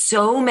 there's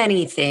so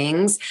many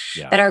things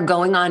that are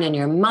going on in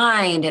your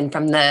mind and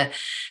from the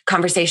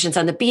conversations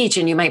on the beach,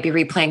 and you might be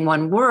replaying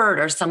one word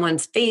or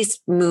someone's face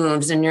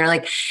moves and you're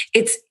like,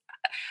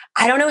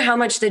 I don't know how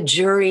much the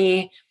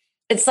jury,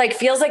 it's like,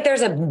 feels like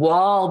there's a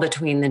wall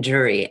between the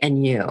jury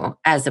and you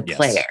as a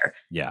player.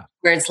 Yeah.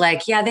 Where it's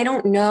like, they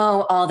don't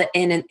know all the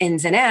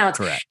ins and outs.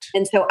 Correct.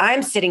 And so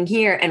I'm sitting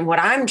here and what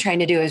I'm trying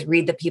to do is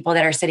read the people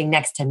that are sitting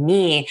next to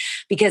me,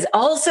 because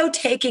also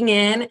taking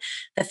in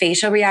the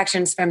facial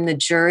reactions from the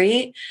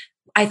jury,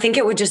 I think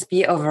it would just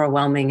be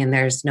overwhelming and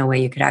there's no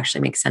way you could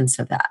actually make sense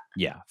of that.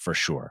 Yeah, for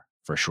sure.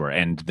 For sure.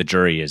 And the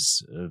jury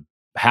is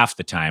half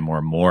the time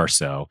or more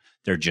so,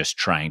 they're just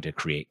trying to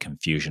create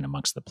confusion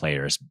amongst the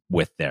players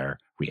with their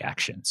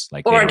reactions.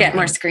 Like, or get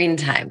more screen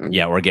time.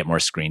 Yeah, or get more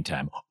screen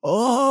time.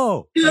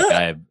 Oh,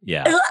 like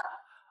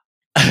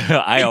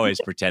I always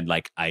pretend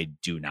like I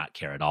do not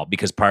care at all,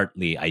 because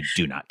partly I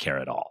do not care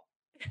at all.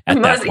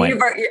 At that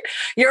point,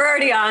 you're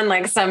already on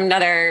like some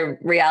other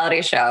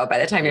reality show by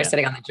the time you're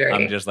sitting on the jury.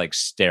 I'm just like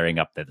staring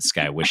up at the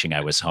sky, wishing I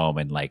was home,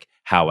 and like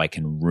how I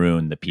can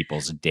ruin the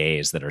people's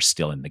days that are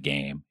still in the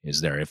game.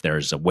 If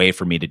there's a way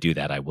for me to do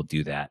that, I will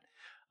do that.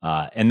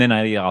 And then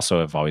I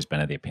also have always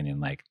been of the opinion,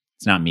 like,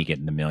 it's not me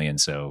getting the million,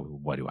 so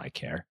what do I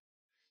care?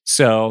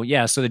 So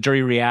so the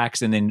jury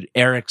reacts, and then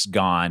Eric's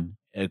gone.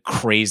 A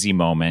crazy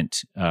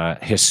moment,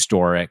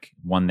 historic,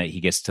 one that he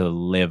gets to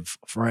live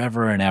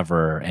forever and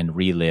ever and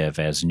relive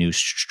as new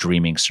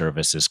streaming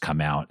services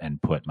come out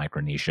and put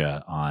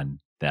Micronesia on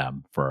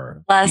them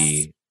for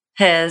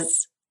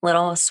his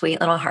little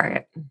sweet little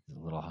heart.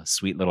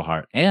 Sweet little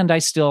heart. And I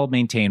still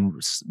maintain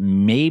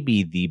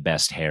maybe the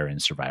best hair in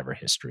Survivor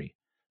history.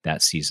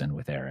 that season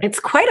with Eric. It's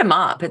quite a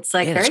mop. It's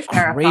like very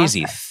Farrah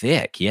crazy Fawcett.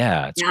 thick.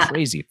 Yeah, it's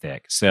crazy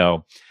thick.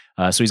 So,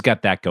 so he's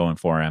got that going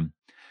for him.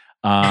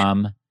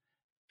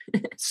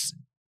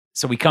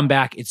 So we come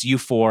back. It's you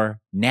four.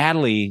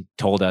 Natalie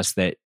told us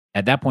that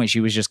at that point she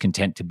was just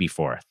content to be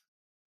fourth.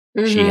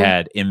 She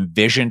had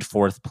envisioned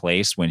fourth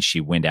place when she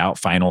went out.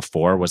 Final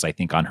four was, I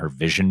think, on her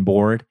vision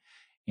board,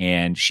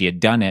 and she had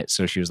done it.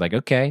 So she was like,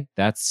 "Okay,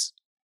 that's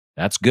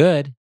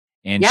good."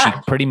 And she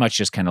pretty much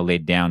just kind of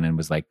laid down and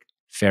was like,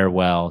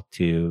 "Farewell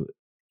to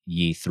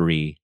ye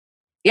three."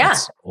 Yeah,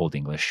 that's Old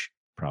English,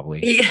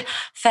 probably. Yeah.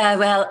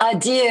 Farewell,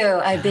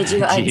 adieu. I bid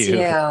you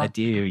adieu.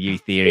 Adieu, you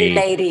three.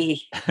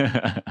 Lady.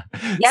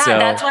 Yeah, so,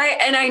 that's why.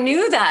 And I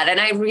knew that. And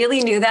I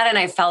really knew that. And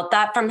I felt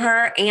that from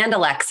her and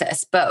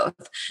Alexis,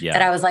 both. Yeah.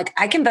 That I was like,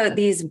 I can vote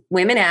these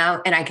women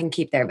out and I can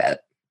keep their vote.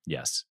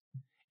 Yes.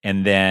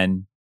 And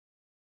then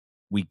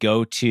we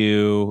go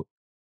to,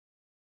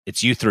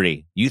 it's you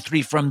three. You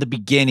three from the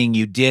beginning.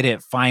 You did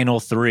it.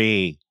 Final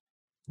three.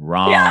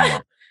 Wrong. Yeah.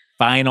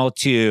 Final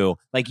two.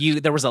 Like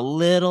there was a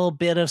little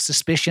bit of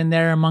suspicion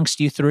there amongst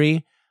you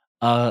three.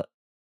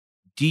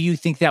 Do you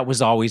think that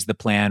was always the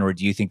plan, or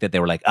do you think that they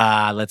were like,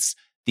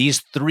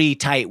 these three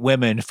tight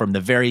women from the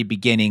very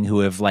beginning who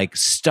have like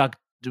stuck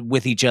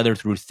with each other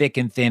through thick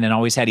and thin and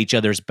always had each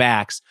other's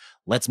backs,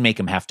 let's make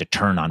them have to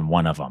turn on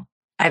one of them?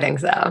 I think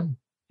so.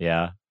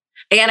 Yeah.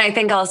 And I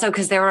think also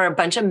because there were a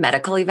bunch of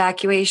medical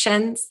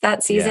evacuations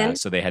that season. Yeah,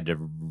 so they had to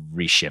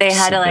reshift. They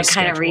had to like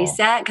kind of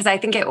reset, because I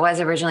think it was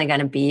originally going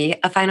to be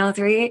a final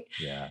three.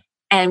 Yeah.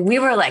 And we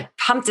were like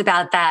pumped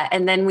about that.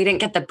 And then we didn't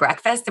get the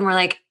breakfast and we're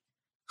like,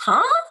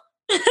 huh?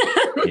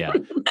 Yeah.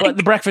 But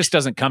the breakfast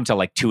doesn't come till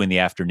like 2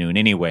 p.m.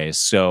 anyways.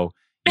 So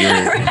you're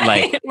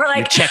right.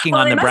 You're checking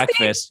on the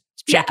breakfast.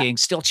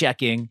 Still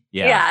checking.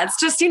 Yeah. Yeah. It's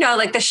just,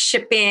 like the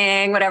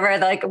shipping, whatever.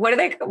 Like, what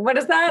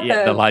is that?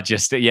 Yeah. The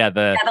logistic. Yeah.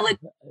 The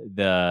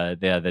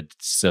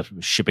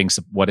shipping.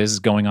 What is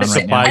going on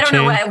right now? I don't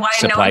know why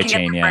no one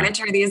can get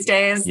furniture these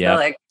days. Yeah.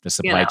 Like, the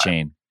supply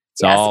chain.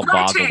 It's all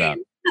boggled up.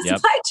 The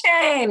supply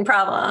chain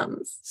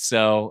problems.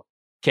 So,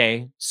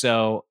 okay.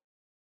 So,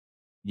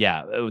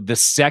 yeah. The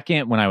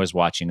second when I was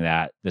watching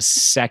that, the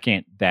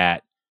second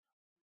that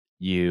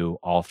you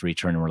all three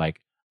turned and were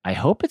like, I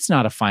hope it's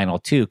not a final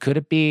two. Could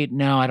it be?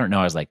 No, I don't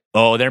know. I was like,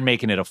 oh, they're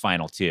making it a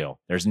final two.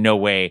 There's no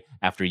way,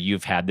 after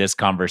you've had this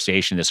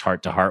conversation, this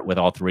heart to heart with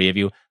all three of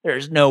you,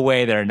 there's no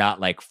way they're not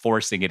like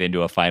forcing it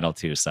into a final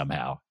two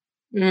somehow.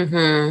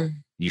 Mm-hmm.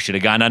 You should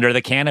have gone under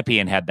the canopy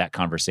and had that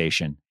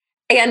conversation.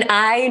 And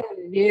I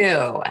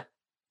knew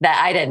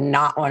that I did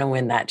not want to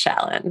win that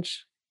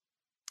challenge.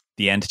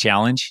 The end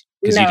challenge?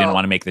 Because you didn't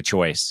want to make the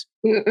choice.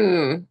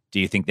 Mm-mm. Do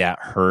you think that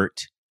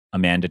hurt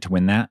Amanda to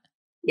win that?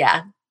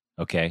 Yeah.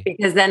 Okay.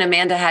 Because then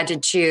Amanda had to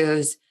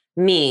choose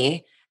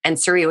me, and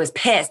Suri was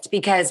pissed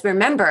because,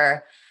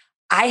 remember,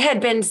 I had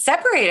been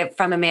separated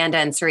from Amanda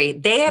and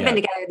Suri. They had been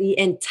together the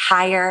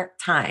entire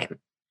time.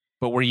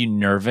 But were you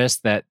nervous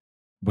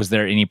was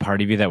there any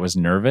part of you that was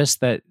nervous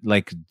that,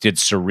 like, did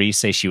Suri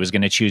say she was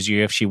going to choose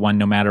you if she won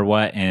no matter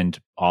what, and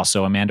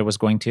also Amanda was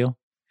going to?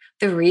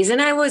 The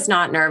reason I was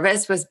not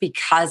nervous was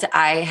because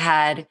I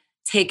had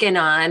taken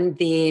on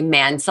the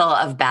mantle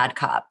of bad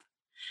cop.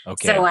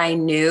 Okay. So I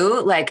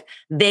knew, like,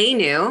 they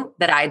knew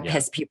that I'd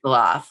piss people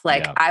off.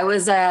 Like, I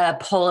was a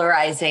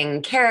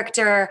polarizing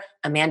character.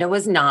 Amanda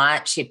was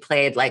not. She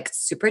played like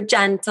super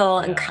gentle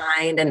and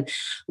kind and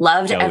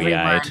loved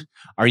everyone.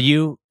 Are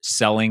you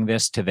selling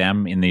this to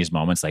them in these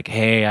moments? Like,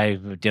 hey, I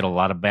did a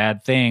lot of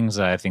bad things.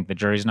 I think the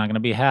jury's not going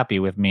to be happy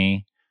with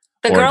me.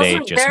 The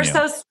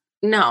girls,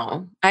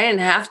 no, I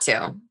didn't have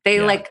to.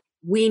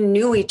 We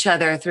knew each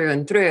other through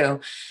and through.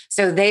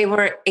 So they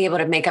were able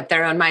to make up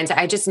their own minds.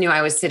 I just knew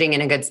I was sitting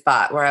in a good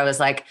spot where I was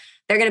like,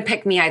 they're going to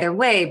pick me either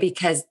way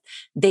because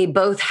they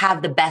both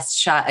have the best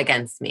shot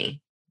against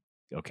me.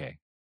 Okay,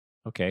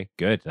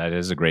 good. That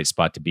is a great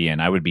spot to be in.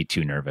 I would be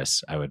too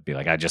nervous. I would be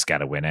like, I just got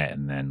to win it.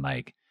 And then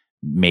like,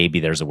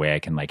 maybe there's a way I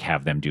can like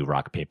have them do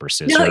rock, paper,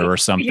 scissors or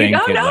something. No,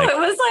 it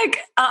was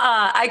like,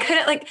 I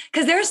couldn't like,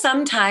 because there's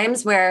some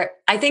times where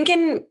I think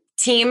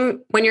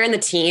when you're in the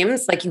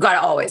teams, like, you got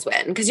to always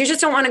win because you just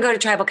don't want to go to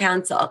tribal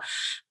council.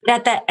 But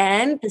at the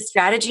end, the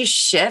strategy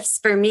shifts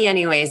for me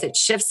anyways. It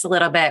shifts a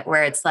little bit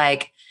where it's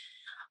like,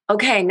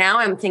 okay, now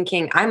I'm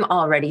thinking I'm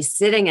already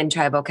sitting in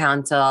tribal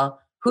council.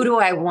 Who do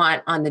I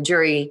want on the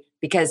jury?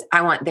 Because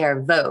I want their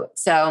vote.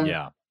 So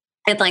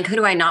it's like, who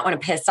do I not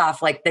want to piss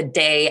off like the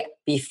day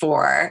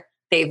before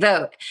they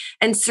vote?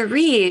 And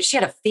Suri, she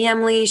had a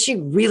family. She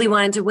really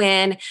wanted to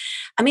win.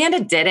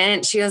 Amanda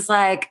didn't. She was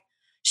like,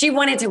 she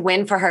wanted to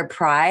win for her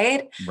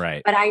pride.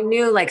 Right. But I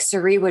knew like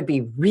Suri would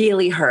be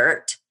really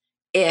hurt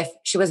if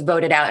she was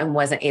voted out and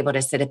wasn't able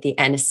to sit at the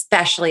end,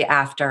 especially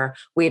after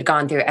we had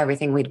gone through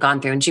everything we'd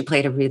gone through and she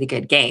played a really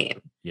good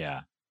game. Yeah.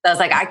 So I was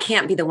like, I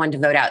can't be the one to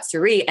vote out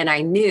Suri. And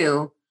I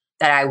knew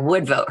that I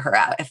would vote her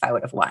out if I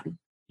would have won.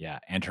 Yeah.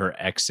 And her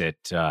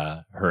exit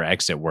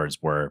words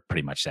were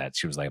pretty much that.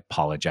 She was like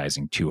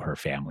apologizing to her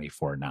family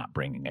for not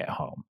bringing it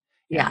home.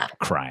 And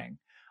crying.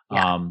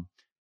 Yeah.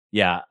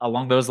 Yeah,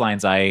 along those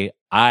lines, I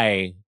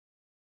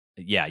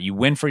you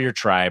win for your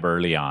tribe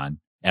early on,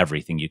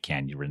 everything you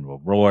can. You win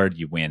reward,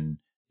 you win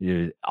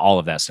all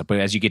of that stuff. But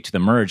as you get to the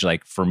merge,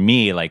 like for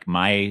me, like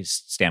my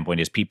standpoint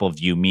is people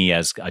view me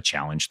as a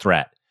challenge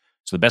threat.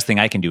 So the best thing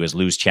I can do is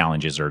lose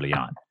challenges early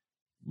on,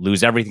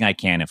 lose everything I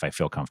can if I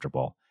feel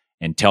comfortable,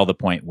 until the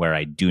point where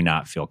I do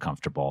not feel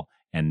comfortable,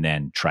 and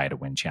then try to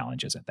win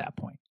challenges at that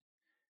point.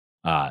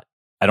 I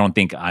don't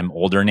think I'm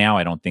older now.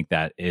 I don't think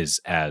that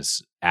is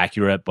as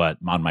accurate, but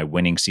on my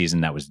winning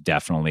season, that was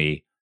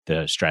definitely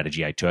the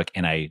strategy I took.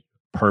 And I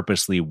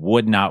purposely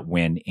would not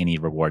win any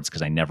rewards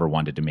because I never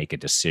wanted to make a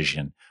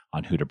decision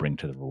on who to bring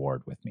to the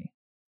reward with me.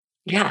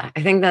 Yeah,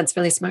 I think that's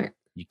really smart.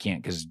 You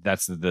can't, because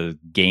that's the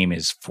game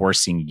is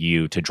forcing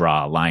you to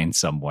draw a line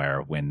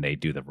somewhere when they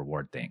do the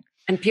reward thing.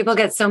 And people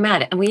get so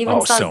mad. And we even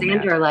saw so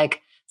Xander,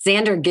 like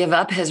Xander give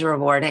up his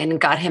reward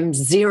and got him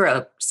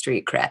 0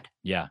 street cred.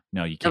 Yeah,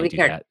 no, you can't do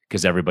that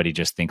because everybody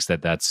just thinks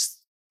that that's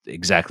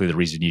exactly the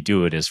reason you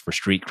do it is for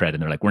street cred.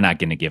 And they're like, we're not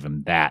going to give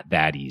him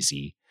that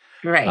easy.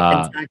 Right,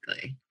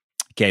 exactly.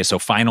 Okay, so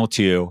final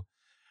 2,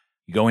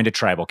 you go into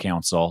tribal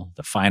council,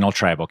 the final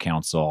tribal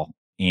council,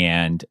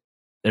 and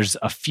there's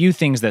a few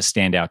things that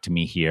stand out to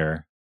me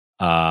here.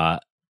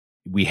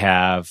 We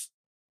have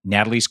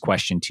Natalie's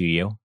question to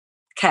you.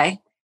 Okay.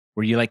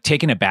 Were you like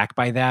taken aback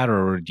by that,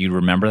 or do you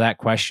remember that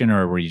question,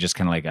 or were you just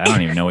kind of like, I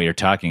don't even know what you're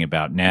talking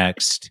about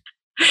next?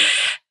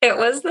 It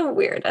was the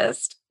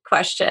weirdest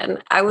question.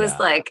 I was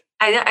like,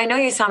 I know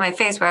you saw my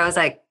face where I was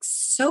like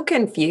so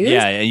confused.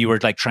 Yeah, you were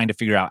like trying to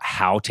figure out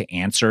how to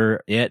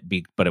answer it,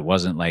 but it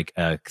wasn't like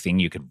a thing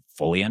you could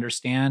fully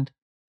understand.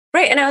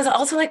 Right. And I was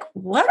also like,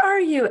 what are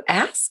you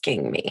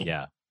asking me?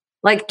 Yeah.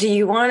 Like, do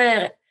you want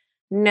to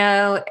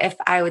know if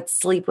I would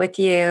sleep with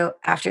you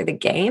after the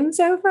game's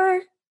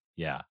over?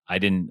 Yeah, I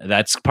didn't.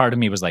 That's part of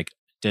me was like,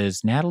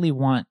 does Natalie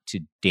want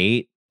to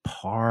date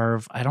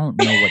Parv? I don't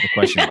know what the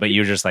question is, but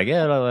you're just like,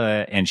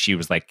 yeah, and she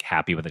was like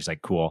happy with it. She's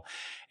like, cool.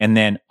 And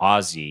then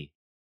Ozzy,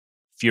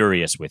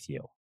 furious with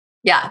you.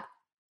 Yeah.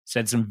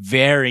 Said some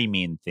very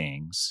mean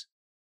things.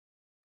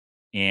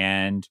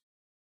 And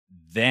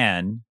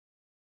then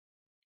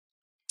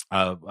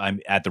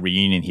I'm at the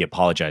reunion, he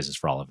apologizes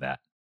for all of that.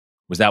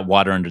 Was that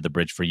water under the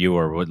bridge for you?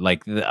 Or would,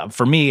 like,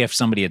 for me, if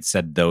somebody had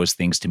said those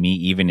things to me,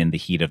 even in the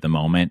heat of the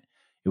moment,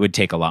 it would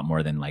take a lot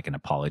more than like an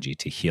apology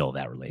to heal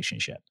that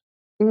relationship.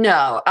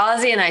 No,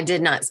 Ozzy and I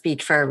did not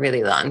speak for a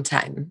really long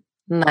time.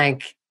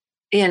 Like,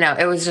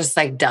 it was just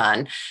like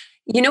done.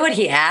 You know what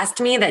he asked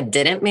me that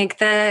didn't make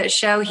the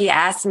show? He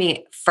asked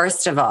me,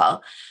 first of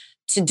all,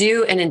 to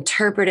do an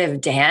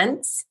interpretive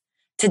dance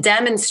to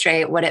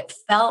demonstrate what it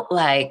felt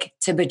like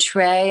to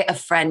betray a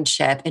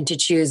friendship and to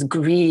choose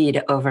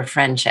greed over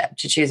friendship,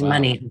 to choose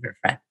money over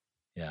friend.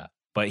 Yeah.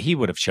 But he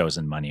would have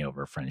chosen money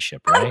over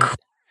friendship, right? Of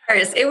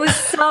course. It was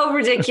so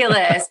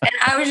ridiculous. And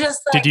I was just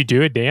like, did you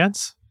do a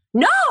dance?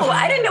 No,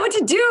 I didn't know what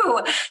to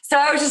do. So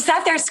I was just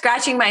sat there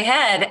scratching my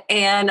head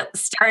and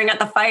staring at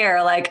the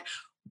fire like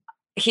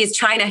he's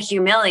trying to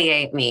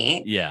humiliate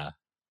me. Yeah.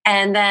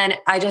 And then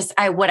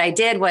what I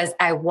did was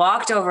I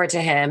walked over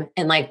to him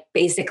and like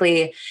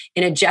basically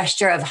in a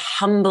gesture of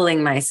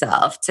humbling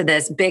myself to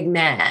this big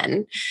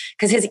man,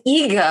 because his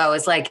ego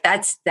is like,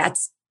 that's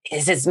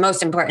his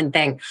most important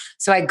thing.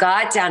 So I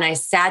got down, I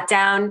sat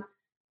down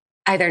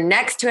either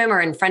next to him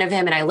or in front of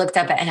him. And I looked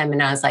up at him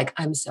and I was like,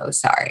 I'm so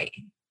sorry.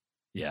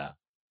 Yeah.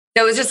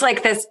 So it was just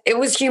like this, it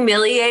was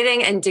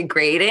humiliating and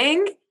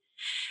degrading.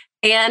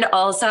 And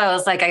also I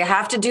was like, I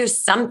have to do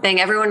something.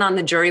 Everyone on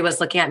the jury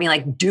was looking at me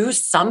like, do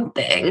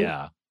something.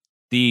 Yeah.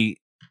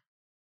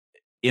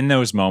 In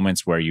those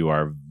moments where you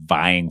are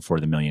vying for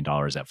the $1 million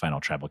at Final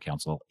Tribal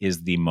Council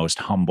is the most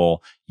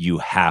humble you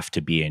have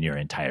to be in your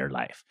entire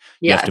life.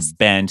 Yes. You have to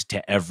bend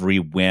to every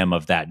whim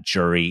of that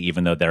jury,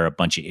 even though they're a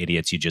bunch of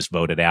idiots you just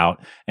voted out.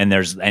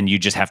 And you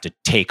just have to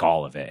take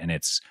all of it. And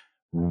it's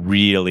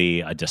really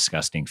a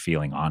disgusting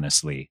feeling,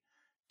 honestly.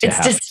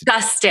 It's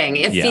disgusting.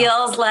 It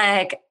feels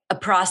like a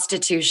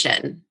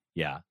prostitution.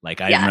 Yeah. Like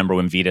I remember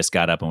when Vitas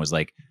got up and was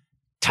like,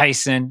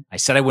 Tyson, I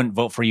said I wouldn't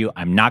vote for you.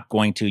 I'm not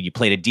going to. You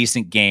played a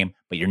decent game,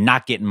 but you're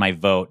not getting my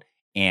vote.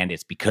 And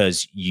it's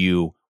because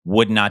you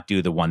would not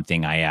do the one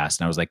thing I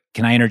asked. And I was like,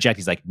 can I interject?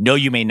 He's like, no,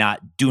 you may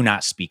not. Do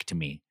not speak to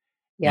me.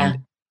 Yeah.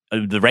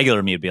 And the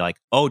regular me would be like,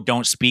 oh,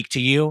 don't speak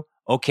to you?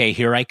 Okay,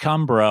 here I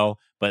come, bro.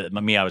 But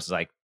me, I was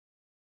like,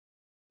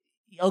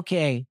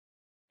 okay.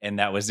 And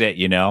that was it,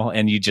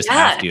 and you just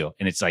have to.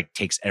 And it's like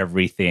takes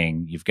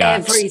everything you've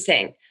got.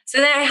 Everything. So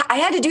then I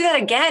had to do that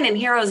again in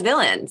Heroes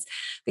Villains,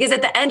 because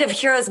at the end of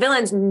Heroes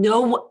Villains,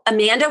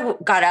 Amanda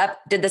got up,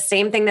 did the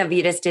same thing that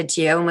Vitas did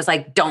to you and was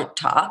like, don't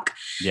talk.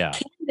 Yeah.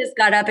 Candace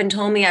got up and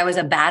told me I was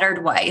a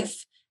battered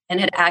wife and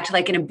had acted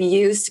like an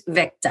abuse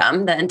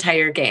victim the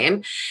entire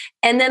game.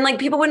 And then like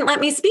people wouldn't let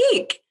me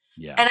speak.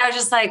 Yeah. And I was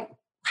just like,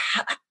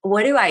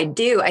 what do I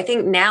do? I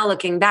think now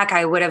looking back,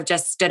 I would have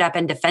just stood up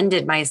and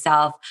defended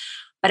myself.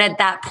 But at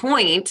that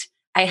point,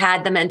 I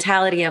had the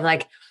mentality of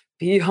like,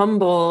 be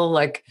humble,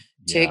 like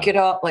take it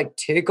up, like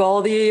take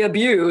all the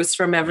abuse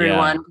from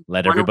everyone. Yeah.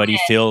 Let everybody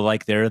feel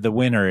like they're the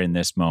winner in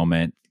this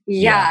moment.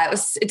 Yeah.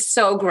 It's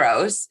so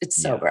gross.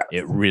 It's so gross.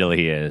 It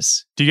really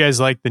is. Do you guys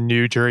like the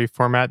new jury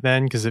format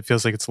then? Because it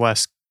feels like it's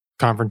less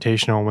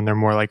confrontational when they're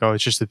more like, oh,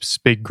 it's just this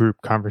big group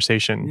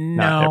conversation.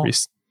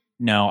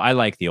 No, I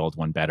like the old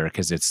one better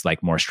because it's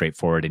like more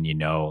straightforward and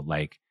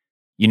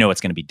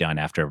it's going to be done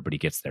after everybody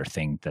gets their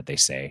thing that they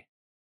say,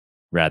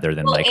 rather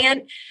than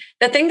and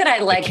the thing that I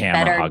like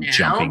better now,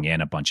 jumping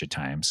in a bunch of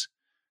times.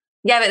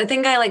 Yeah, but the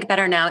thing I like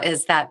better now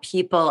is that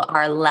people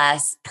are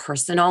less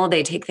personal.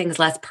 They take things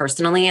less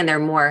personally and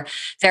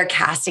they're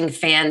casting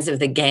fans of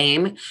the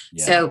game.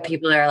 Yeah. So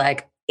people are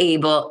like they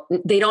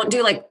don't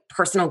do like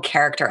personal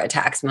character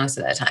attacks most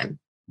of the time.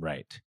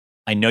 Right.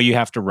 I know you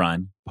have to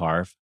run,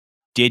 Parv.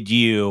 Did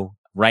you,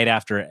 right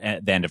after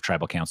at the end of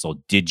Tribal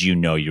Council, did you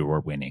know you were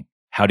winning?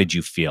 How did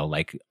you feel?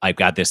 Like, I've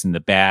got this in the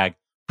bag,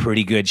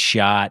 pretty good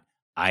shot.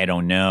 I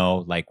don't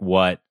know,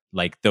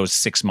 those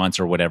 6 months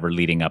or whatever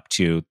leading up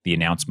to the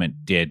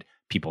announcement, did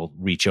people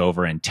reach out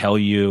and tell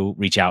you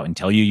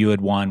you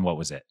had won? What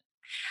was it?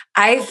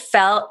 I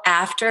felt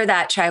after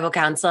that Tribal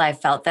Council, I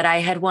felt that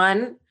I had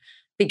won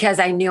because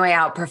I knew I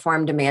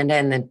outperformed Amanda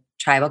in the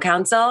Tribal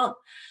Council.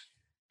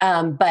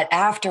 But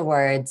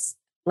afterwards,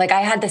 like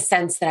I had the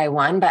sense that I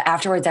won, but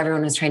afterwards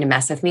everyone was trying to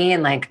mess with me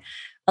and like,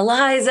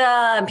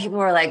 Eliza, and people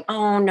were like,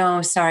 oh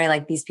no, sorry,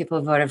 like these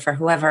people voted for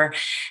whoever.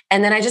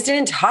 And then I just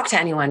didn't talk to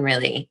anyone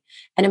really.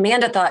 And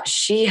Amanda thought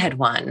she had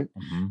won.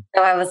 Mm-hmm.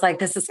 So I was like,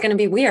 this is going to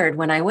be weird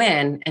when I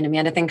win. And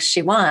Amanda thinks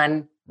she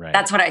won. Right.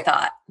 That's what I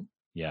thought.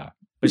 Yeah.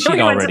 But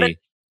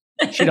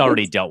she'd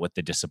already dealt with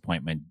the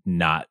disappointment,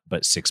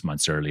 but 6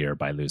 months earlier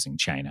by losing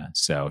China.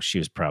 So she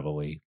was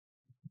probably...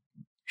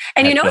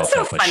 And you know what's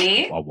so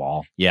funny? A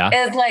wall.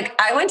 Yeah. Is like,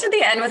 I went to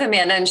the end with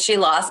Amanda and she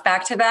lost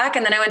back to back.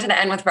 And then I went to the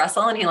end with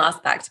Russell and he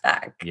lost back to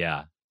back.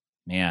 Yeah.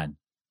 Man.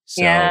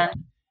 So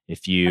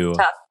if you... That's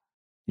tough.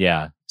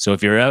 Yeah. So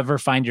if you ever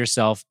find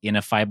yourself in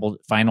a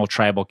final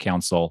Tribal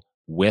Council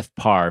with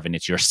Parv, and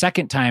it's your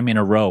second time in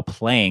a row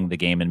playing the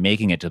game and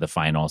making it to the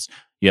finals,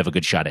 you have a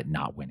good shot at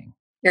not winning.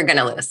 You're going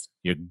to lose.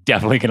 You're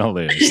definitely going to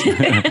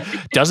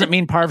lose. Doesn't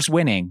mean Parv's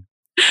winning,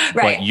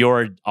 right? But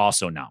you're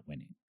also not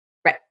winning.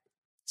 Right.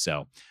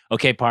 So,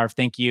 okay, Parv,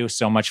 thank you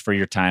so much for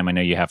your time. I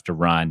know you have to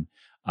run.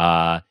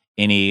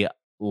 Any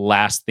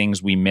last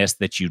things we missed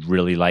that you'd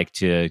really like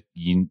to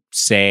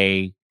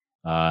say?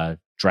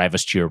 Drive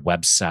us to your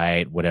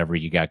website, whatever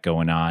you got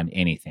going on,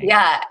 anything.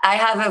 Yeah, I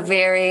have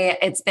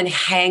it's been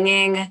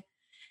hanging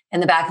in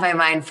the back of my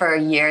mind for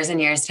years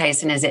and years,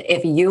 Tyson, is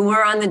if you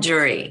were on the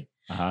jury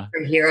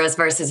for Heroes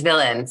versus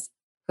Villains,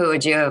 who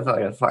would you have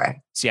voted for?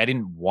 See, I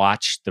didn't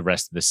watch the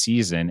rest of the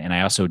season, and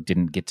I also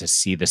didn't get to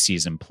see the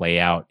season play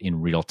out in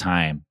real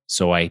time.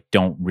 So I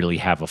don't really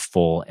have a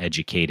full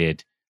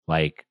educated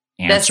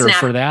answer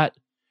for that.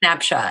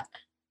 Snapshot.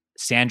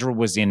 Sandra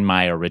was in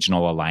my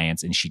original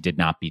alliance and she did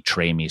not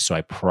betray me. So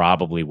I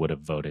probably would have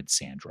voted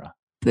Sandra.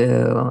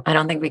 Boo. I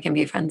don't think we can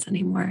be friends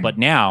anymore. But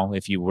now,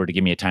 if you were to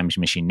give me a time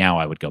machine now,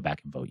 I would go back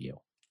and vote you.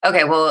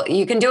 Okay, well,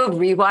 you can do a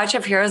rewatch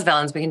of Heroes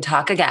Villains. We can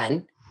talk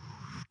again.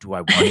 Do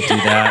I want to do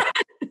that?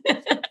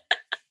 It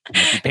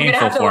might be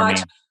painful for me.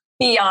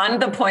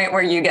 Beyond the point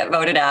where you get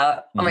voted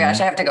out. Oh my gosh,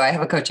 I have to go. I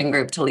have a coaching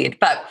group to lead.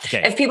 But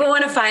if people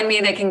want to find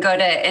me, they can go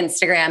to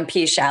Instagram,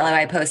 pshallow.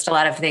 I post a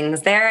lot of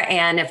things there.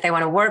 And if they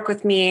want to work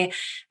with me,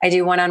 I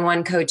do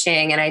one-on-one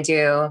coaching and I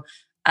do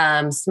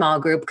small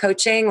group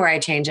coaching where I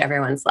change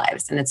everyone's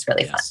lives. And it's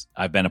really fun.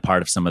 I've been a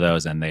part of some of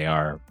those and they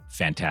are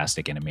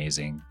fantastic and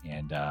amazing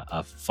and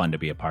fun to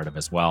be a part of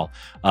as well.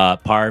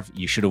 Parv,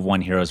 you should have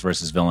won Heroes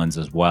versus Villains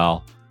as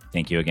well.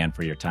 Thank you again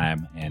for your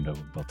time, and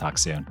we'll talk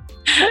soon.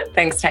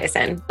 Thanks,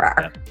 Tyson.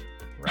 Rawr.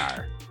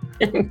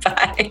 Rawr.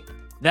 Bye.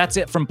 That's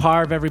it from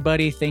Parv,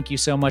 everybody. Thank you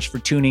so much for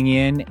tuning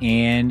in,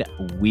 and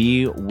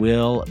we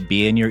will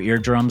be in your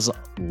eardrums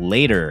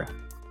later.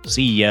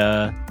 See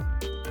ya.